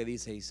 Mira lo que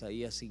dice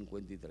Isaías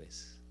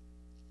 53.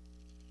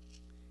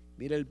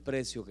 Mira el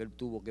precio que él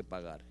tuvo que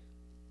pagar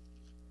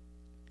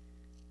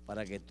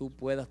para que tú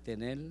puedas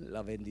tener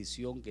la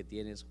bendición que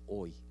tienes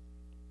hoy.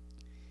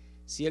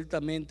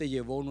 Ciertamente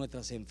llevó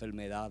nuestras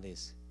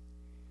enfermedades,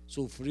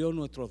 sufrió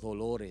nuestros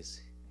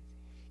dolores,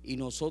 y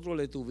nosotros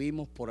le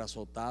tuvimos por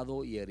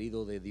azotado y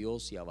herido de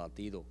Dios y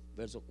abatido.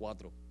 Verso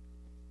 4.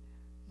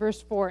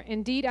 Verse 4,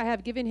 Indeed, I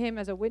have given him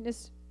as a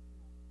witness.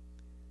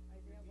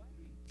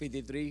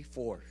 53,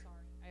 4.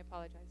 I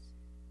apologize.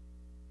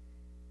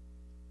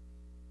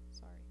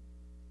 Sorry.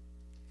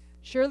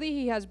 Surely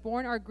he has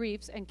borne our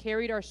griefs and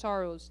carried our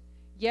sorrows,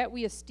 Yet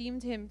we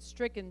esteemed him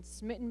stricken,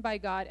 smitten by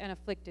God, and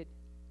afflicted.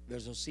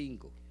 Verso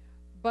 5.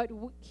 But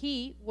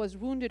he was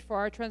wounded for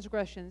our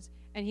transgressions,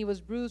 and he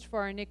was bruised for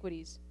our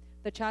iniquities.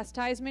 The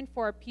chastisement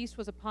for our peace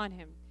was upon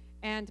him,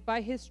 and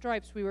by his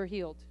stripes we were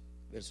healed.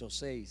 Verso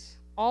 6.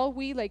 All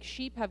we like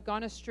sheep have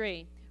gone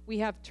astray. We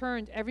have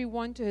turned every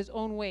one to his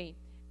own way,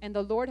 and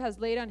the Lord has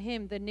laid on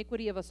him the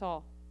iniquity of us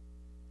all.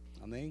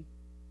 Amén.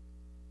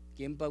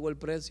 ¿Quién pagó el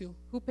precio?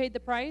 Who paid the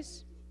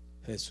price?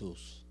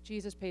 Jesús.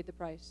 Jesus paid the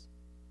price.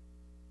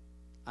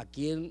 ¿A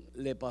quién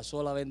le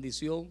pasó la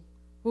bendición?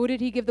 Who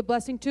did he give the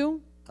blessing to?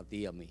 A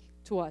ti y a mí.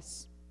 To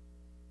us.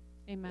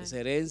 Amen. Esa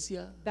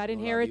herencia That nos la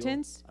dio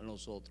inheritance a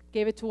nosotros.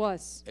 gave it to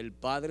us. El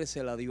Padre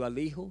se la dio al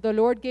Hijo The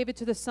Lord gave it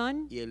to the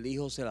Son, y el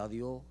Hijo se la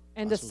dio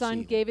and a the sus Son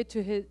hijos. gave it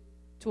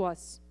to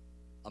us.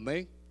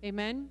 Amén.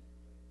 Amen.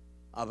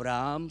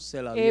 Abraham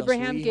se la dio a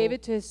Abraham su gave hijo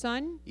it to his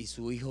son, y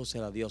su hijo se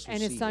la dio a sus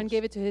and his son hijos.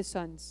 gave it to his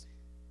sons.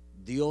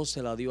 Dios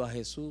se la dio a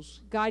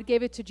Jesús God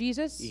gave it to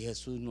Jesus, y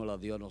Jesús nos la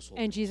dio a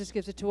nosotros. and Jesus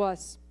gives it to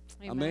us.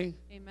 Amén.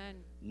 Amen.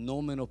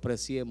 No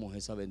menospreciemos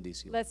esa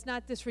bendición. Let's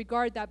not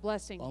disregard that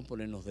blessing. Vamos a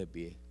ponernos de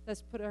pie.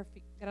 Let's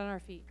get on our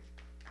feet.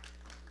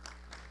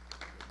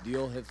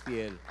 Dios es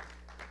fiel.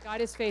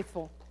 God is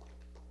faithful.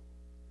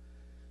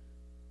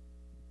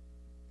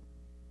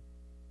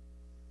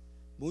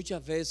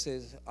 Muchas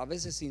veces, a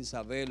veces sin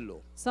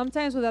saberlo,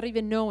 Sometimes without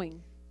even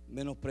knowing,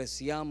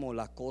 menospreciamos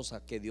las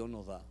cosas que Dios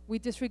nos da. we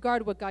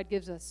disregard what God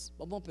gives us.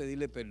 Vamos a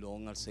pedirle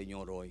perdón al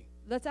Señor hoy.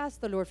 Let's ask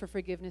the Lord for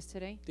forgiveness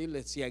today.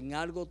 Dile, si en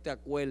algo te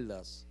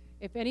acuerdas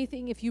If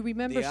anything, if you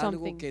remember de algo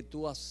something, que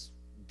tú has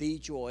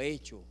dicho o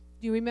hecho,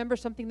 you remember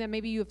something that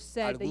maybe you have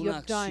said, that you alguna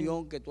have done,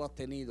 acción que tú has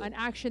tenido, an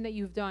action that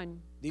you've done,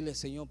 dile,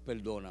 Señor,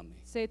 perdóname.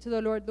 say to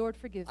the Lord, Lord,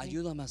 forgive me.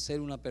 Ayúdame a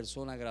ser una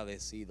persona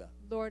agradecida.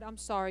 Lord, I'm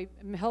sorry.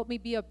 Help me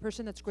be a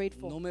person that's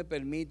grateful. No me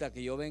permita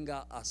que yo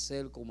venga a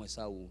ser como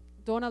Esaú,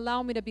 Don't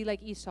allow me to be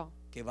like Esau,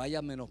 que vaya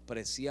a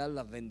menospreciar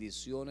las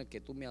bendiciones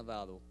que tú me has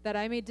dado, that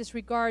I may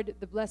disregard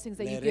the blessings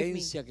that la you give me,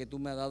 herencia que tú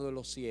me has dado en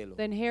los cielos,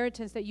 the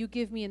inheritance that you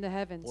give me in the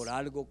heavens, por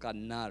algo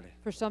carnal,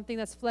 for something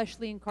that's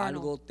fleshly and carnal,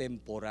 algo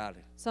temporal,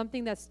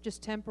 something that's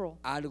just temporal,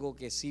 algo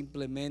que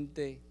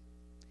simplemente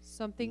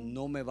something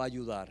no me va a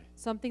ayudar.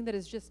 something that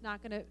is just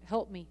not going to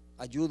help me.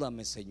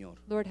 Ayúdame, Señor,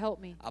 Lord, help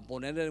me a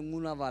poner en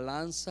una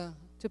balanza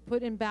to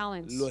put in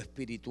balance lo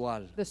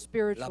espiritual, the las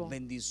spiritual,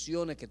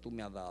 bendiciones que tú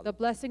me has the dado.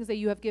 blessings that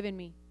you have given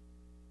me.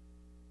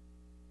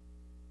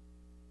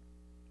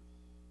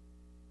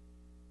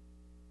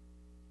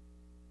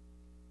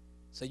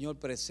 Señor,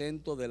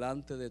 presento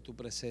delante de tu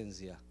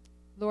presencia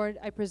Lord,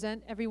 I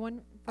present everyone in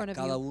a front of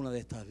cada you, una de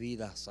estas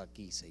vidas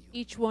aquí, Señor.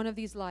 each one of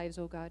these lives,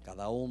 oh God,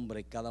 Cada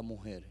hombre, cada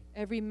mujer,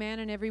 every man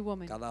and every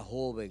woman, cada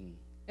joven,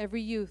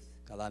 every youth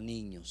cada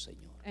niño,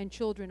 Señor. and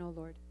children, oh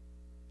Lord.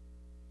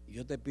 Y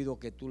yo te pido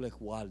que tú les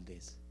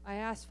guardes, I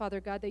ask,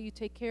 Father God, that you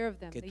take care of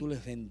them, que that tú you,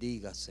 les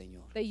bendigas,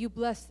 Señor. that you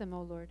bless them,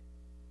 oh Lord,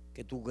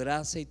 Que tu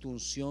gracia y tu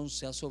unción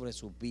sea sobre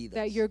sus vidas.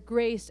 that your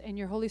grace and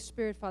your Holy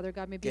Spirit, Father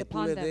God, may be Que tú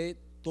upon le them, des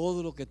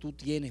todo lo que tú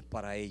tienes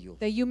para ellos.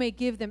 that you may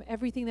give them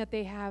everything that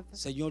they have.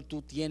 Señor,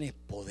 tú tienes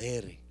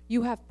poder,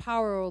 You have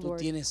power, oh tú Lord.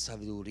 tienes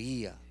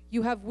sabiduría,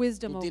 You have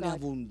wisdom, tú oh tienes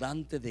God.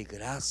 abundante de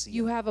gracia.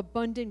 You have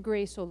abundant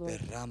grace, oh Lord.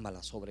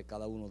 Derrámala sobre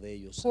cada uno de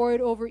ellos. Pour Señor.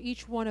 it over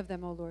each one of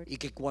them, oh Lord. Y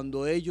que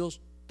cuando ellos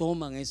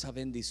toman esa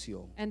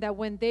bendición, And that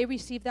when they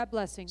receive that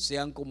blessing,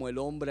 sean como el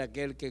hombre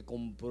aquel que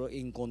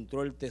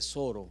encontró el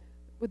tesoro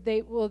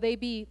will they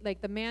be like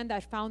the man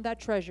that found that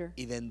treasure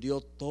y vendió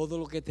todo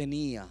lo que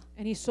tenía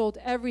and he sold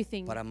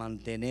everything para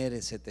mantener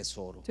ese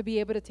tesoro. to be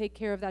able to take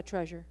care of that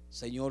treasure.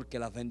 Señor, que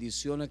las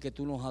bendiciones que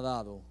tú nos has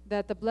dado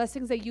That the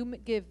blessings that you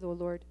give, oh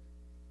Lord,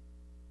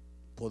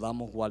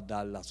 podamos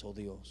guardarlas, oh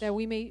Dios. that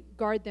we may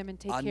guard them and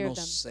take care of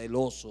Haznos them.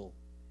 celoso,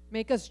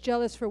 Make us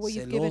jealous for what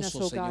you've given us,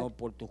 celoso, oh Señor, God.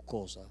 por tus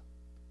cosas.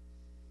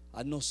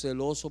 Haznos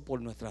celoso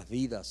por nuestras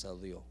vidas, oh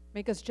Dios.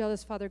 Make us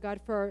jealous, Father God,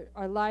 for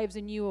our lives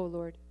in you, oh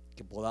Lord.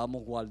 Que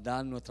podamos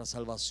guardar nuestra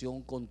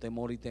salvación con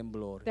temor y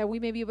temblor. That we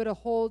may be able to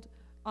hold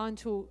on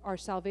to our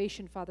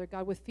salvation, Father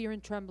God, with fear and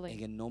En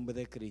trembling. el nombre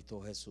de Cristo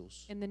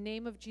Jesús. In the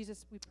name of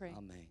Jesus we pray.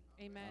 Amén.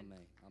 Amen. Amén.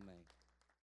 Amén.